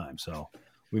long time. So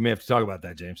we may have to talk about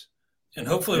that, James. And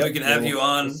hopefully we can have you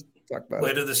on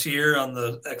later this year on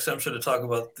the XM show to talk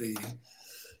about the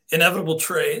inevitable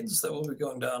trades that will be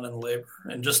going down in labor,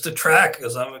 and just to track,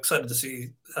 because I'm excited to see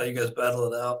how you guys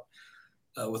battle it out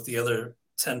with the other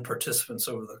 10 participants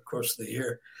over the course of the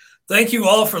year. Thank you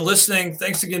all for listening.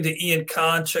 Thanks again to Ian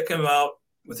Kahn. Check him out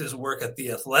with his work at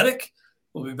The Athletic.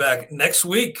 We'll be back next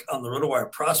week on the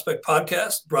RotoWire Prospect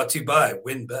Podcast, brought to you by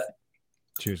WynnBET.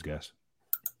 Cheers, guys.